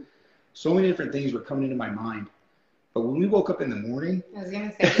do. So many different things were coming into my mind. But when we woke up in the morning, I was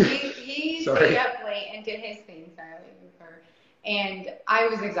gonna say he stayed up late and did his thing, and I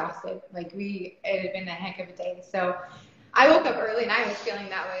was exhausted. Like, it had been a heck of a day. So I woke up early and I was feeling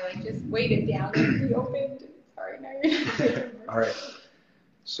that way, like just weighted down. And we opened. Sorry, now you're all right.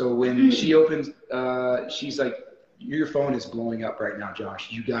 So when she opens, she's like, your phone is blowing up right now,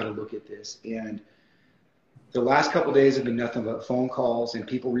 Josh. You got to look at this. And the last couple of days have been nothing but phone calls and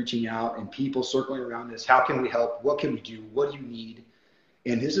people reaching out and people circling around us. How can we help? What can we do? What do you need?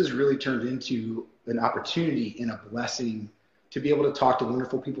 And this has really turned into an opportunity and a blessing to be able to talk to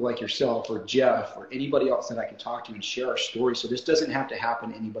wonderful people like yourself or Jeff or anybody else that I can talk to and share our story. So this doesn't have to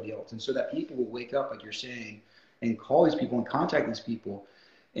happen to anybody else. And so that people will wake up, like you're saying, and call these people and contact these people.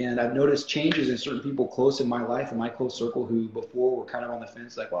 And I've noticed changes in certain people close in my life, in my close circle, who before were kind of on the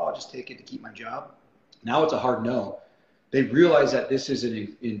fence, like, well, I'll just take it to keep my job. Now it's a hard no. They realize that this is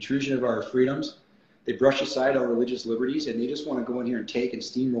an intrusion of our freedoms. They brush aside our religious liberties, and they just want to go in here and take and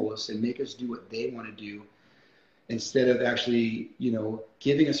steamroll us and make us do what they want to do, instead of actually,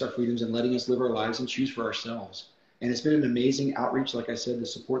 giving us our freedoms and letting us live our lives and choose for ourselves. And it's been an amazing outreach. Like I said, the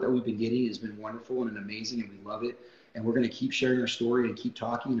support that we've been getting has been wonderful and amazing, and we love it. And we're going to keep sharing our story and keep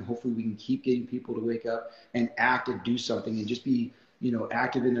talking, and hopefully we can keep getting people to wake up and act and do something and just be,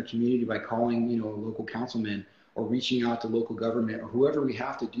 active in their community by calling, a local councilman or reaching out to local government or whoever we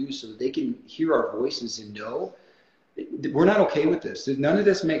have to do, so that they can hear our voices and know we're not okay with this. None of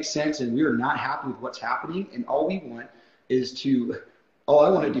this makes sense, and we are not happy with what's happening. And all I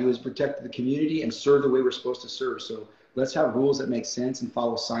want to do is protect the community and serve the way we're supposed to serve. So let's have rules that make sense and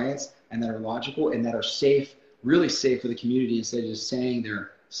follow science and that are logical and that are safe really safe for the community instead of just saying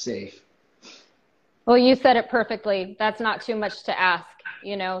they're safe. Well, you said it perfectly. That's not too much to ask.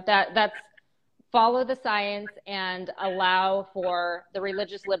 You know, that's follow the science and allow for the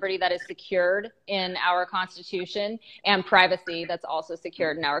religious liberty that is secured in our Constitution and privacy that's also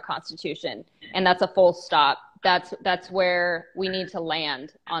secured in our Constitution. And that's a full stop. That's where we need to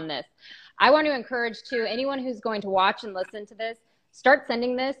land on this. I want to encourage too, anyone who's going to watch and listen to this, start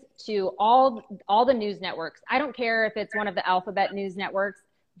sending this to all the news networks. I don't care if it's one of the alphabet news networks.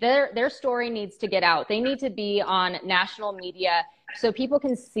 Their story needs to get out. They need to be on national media so people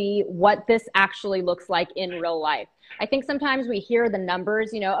can see what this actually looks like in real life. I think sometimes we hear the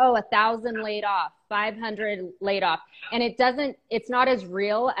numbers, you know, oh, 1,000 laid off, 500 laid off. And it's not as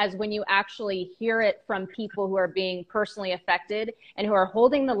real as when you actually hear it from people who are being personally affected and who are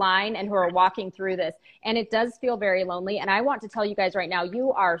holding the line and who are walking through this. And it does feel very lonely. And I want to tell you guys right now,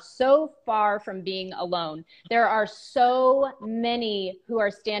 you are so far from being alone. There are so many who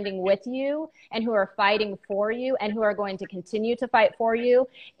are standing with you and who are fighting for you and who are going to continue to fight for you.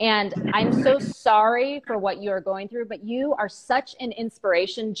 And I'm so sorry for what you are going through, but you are such an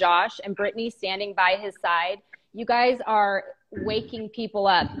inspiration, Josh and Brittany, standing by his side. You guys are waking people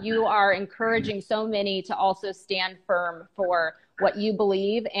up. You are encouraging so many to also stand firm for what you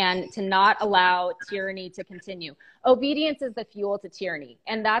believe and to not allow tyranny to continue. Obedience is the fuel to tyranny,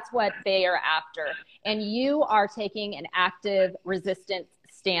 and that's what they are after. And you are taking an active resistance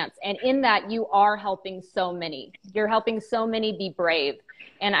stance. And in that, you are helping so many. You're helping so many be brave.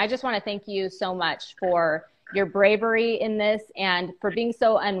 And I just want to thank you so much for your bravery in this and for being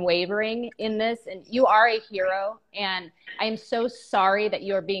so unwavering in this. And you are a hero. And I am so sorry that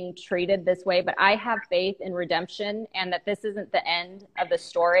you are being treated this way, but I have faith in redemption and that this isn't the end of the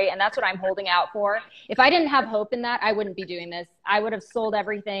story. And that's what I'm holding out for. If I didn't have hope in that, I wouldn't be doing this. I would have sold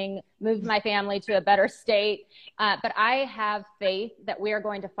everything, moved my family to a better state. But I have faith that we are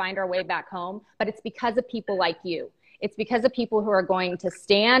going to find our way back home, but it's because of people like you. It's because of people who are going to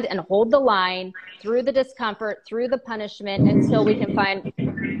stand and hold the line through the discomfort, through the punishment, until we can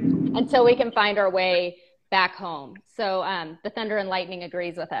find our way back home. So the thunder and lightning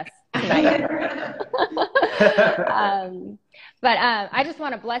agrees with us tonight. But I just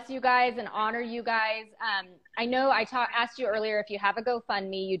want to bless you guys and honor you guys. I know I asked you earlier if you have a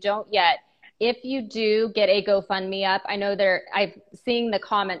GoFundMe. You don't yet. If you do get a GoFundMe up, I know I've seen the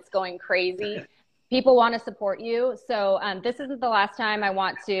comments going crazy. People want to support you. So this isn't the last time I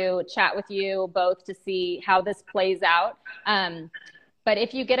want to chat with you both to see how this plays out. But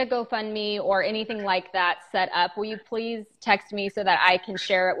if you get a GoFundMe or anything like that set up, will you please text me so that I can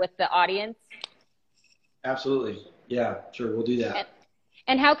share it with the audience? Absolutely. Yeah, sure. We'll do that.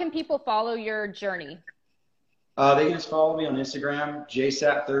 And how can people follow your journey? They can just follow me on Instagram,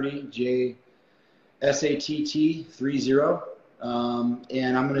 JSAT30, JSATT30.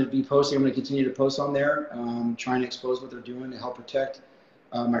 And I'm going to be posting, I'm going to continue to post on there, trying to expose what they're doing to help protect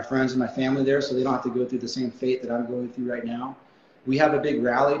my friends and my family there so they don't have to go through the same fate that I'm going through right now. We have a big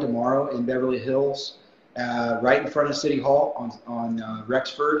rally tomorrow in Beverly Hills, right in front of City Hall on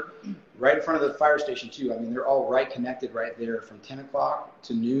Rexford, right in front of the fire station too. I mean, they're all right connected right there from 10 o'clock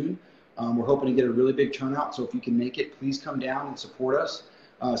to noon. We're hoping to get a really big turnout. So if you can make it, please come down and support us.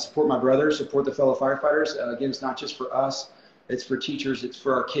 Support my brothers, support the fellow firefighters. Again, it's not just for us. It's for teachers, it's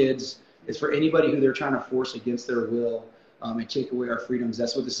for our kids, it's for anybody who they're trying to force against their will and take away our freedoms.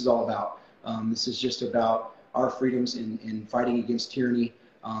 That's what this is all about. This is just about our freedoms in fighting against tyranny.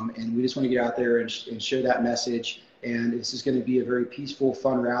 And we just want to get out there and share that message. And this is going to be a very peaceful,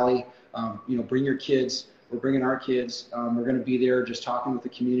 fun rally. Bring your kids. We're bringing our kids. We're going to be there just talking with the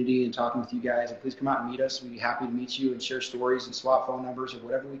community and talking with you guys. And please come out and meet us. We'd be happy to meet you and share stories and swap phone numbers or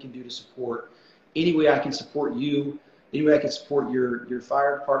whatever we can do to support. Any way I can support you. Any way I can support your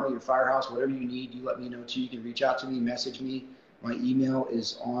fire department, your firehouse, whatever you need, you let me know too. You can reach out to me, message me. My email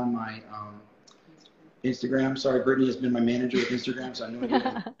is on my Instagram. Sorry, Brittany has been my manager with Instagram, so I know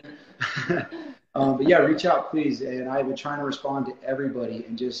but yeah, reach out, please. And I've been trying to respond to everybody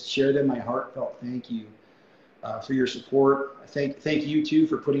and just share them my heartfelt thank you for your support. Thank you too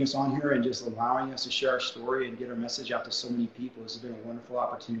for putting us on here and just allowing us to share our story and get our message out to so many people. This has been a wonderful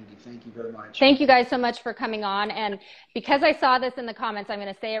opportunity. Thank you very much. Thank you guys so much for coming on. And because I saw this in the comments, I'm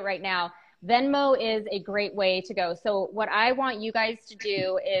going to say it right now. Venmo is a great way to go. So what I want you guys to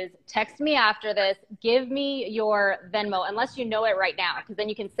do is text me after this, give me your Venmo, unless you know it right now, because then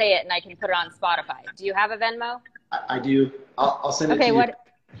you can say it and I can put it on Spotify. Do you have a Venmo? I do. I'll send it to you.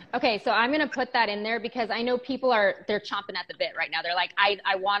 Okay, so I'm going to put that in there because I know people they're chomping at the bit right now. They're like,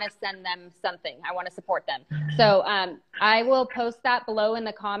 I want to send them something. I want to support them. So I will post that below in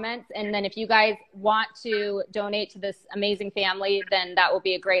the comments. And then if you guys want to donate to this amazing family, then that will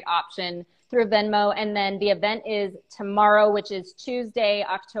be a great option through Venmo. And then the event is tomorrow, which is Tuesday,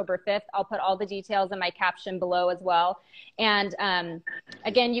 October 5th. I'll put all the details in my caption below as well. And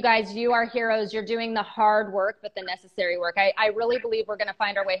again, you guys, you are heroes. You're doing the hard work, but the necessary work. I really believe we're going to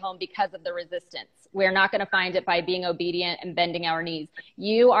find our way home because of the resistance. We're not going to find it by being obedient and bending our knees.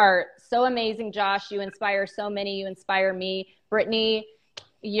 You are so amazing, Josh. You inspire so many. You inspire me. Brittany,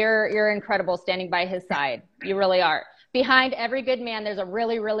 you're incredible standing by his side. You really are. Behind every good man, there's a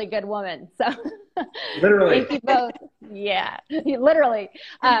really, really good woman. So Literally. thank you both. Yeah, literally.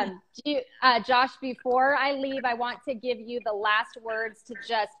 Josh, before I leave, I want to give you the last words to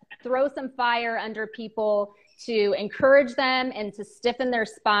just throw some fire under people, to encourage them and to stiffen their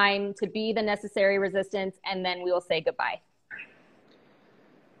spine, to be the necessary resistance, and then we will say goodbye.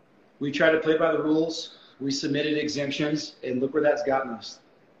 We try to play by the rules. We submitted exemptions, and look where that's gotten us.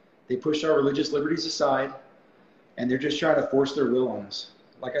 They pushed our religious liberties aside, and they're just trying to force their will on us.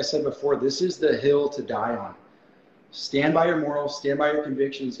 Like I said before, this is the hill to die on. Stand by your morals, stand by your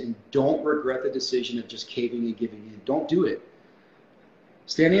convictions, and don't regret the decision of just caving and giving in. Don't do it.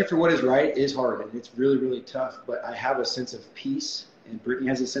 Standing up for what is right is hard, and it's really, really tough, but I have a sense of peace, and Brittany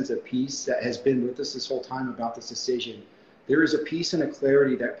has a sense of peace that has been with us this whole time about this decision. There is a peace and a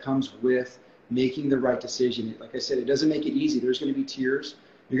clarity that comes with making the right decision. Like I said, it doesn't make it easy. There's going to be tears.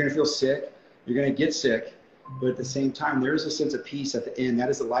 You're going to feel sick. You're going to get sick. But at the same time, there is a sense of peace at the end. That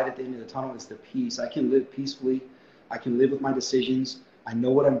is the light at the end of the tunnel, is the peace. I can live peacefully. I can live with my decisions. I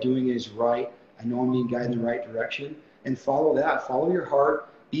know what I'm doing is right. I know I'm being guided in the right direction. And follow that. Follow your heart.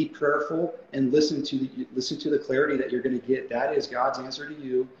 Be prayerful and listen to the clarity that you're going to get. That is God's answer to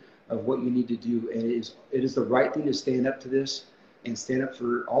you of what you need to do. And it is the right thing to stand up to this and stand up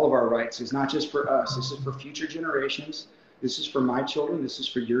for all of our rights. It's not just for us. This is for future generations. This is for my children. This is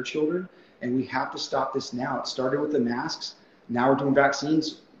for your children. And we have to stop this now. It started with the masks. Now we're doing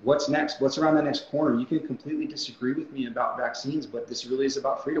vaccines. What's next? What's around the next corner? You can completely disagree with me about vaccines, but this really is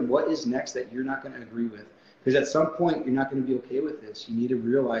about freedom. What is next that you're not going to agree with? Because at some point, you're not going to be okay with this. You need to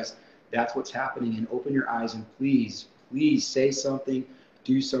realize that's what's happening, and open your eyes, and please, please say something,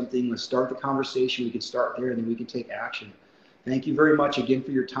 do something. Let's start the conversation. We can start there, and then we can take action. Thank you very much again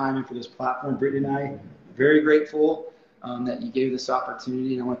for your time and for this platform. Brittany and I, very grateful that you gave this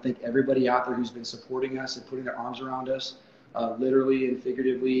opportunity. And I want to thank everybody out there who's been supporting us and putting their arms around us, literally and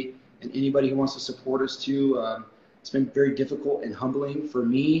figuratively, and anybody who wants to support us too. It's been very difficult and humbling for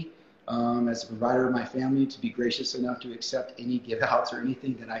me as a provider of my family to be gracious enough to accept any give outs or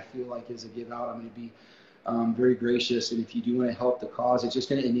anything that I feel like is a give out. I'm going to be very gracious. And if you do want to help the cause, it's just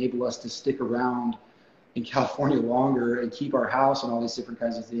going to enable us to stick around in California longer and keep our house and all these different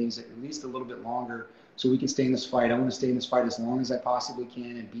kinds of things at least a little bit longer, so we can stay in this fight. I want to stay in this fight as long as I possibly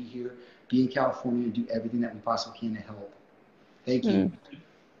can and be here, be in California, and do everything that we possibly can to help. Thank you.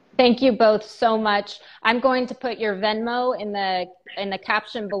 Thank you both so much. I'm going to put your Venmo in the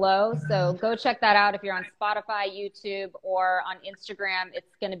caption below, so go check that out if you're on Spotify, YouTube, or on Instagram.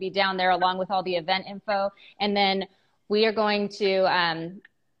 It's going to be down there along with all the event info. And then we are going to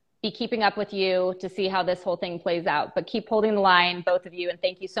be keeping up with you to see how this whole thing plays out. But keep holding the line, both of you, and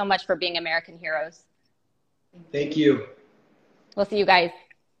thank you so much for being American heroes. Thank you. We'll see you guys.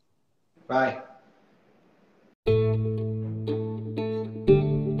 Bye.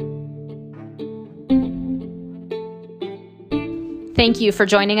 Thank you for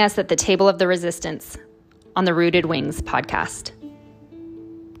joining us at the Table of the Resistance on the Rooted Wings podcast.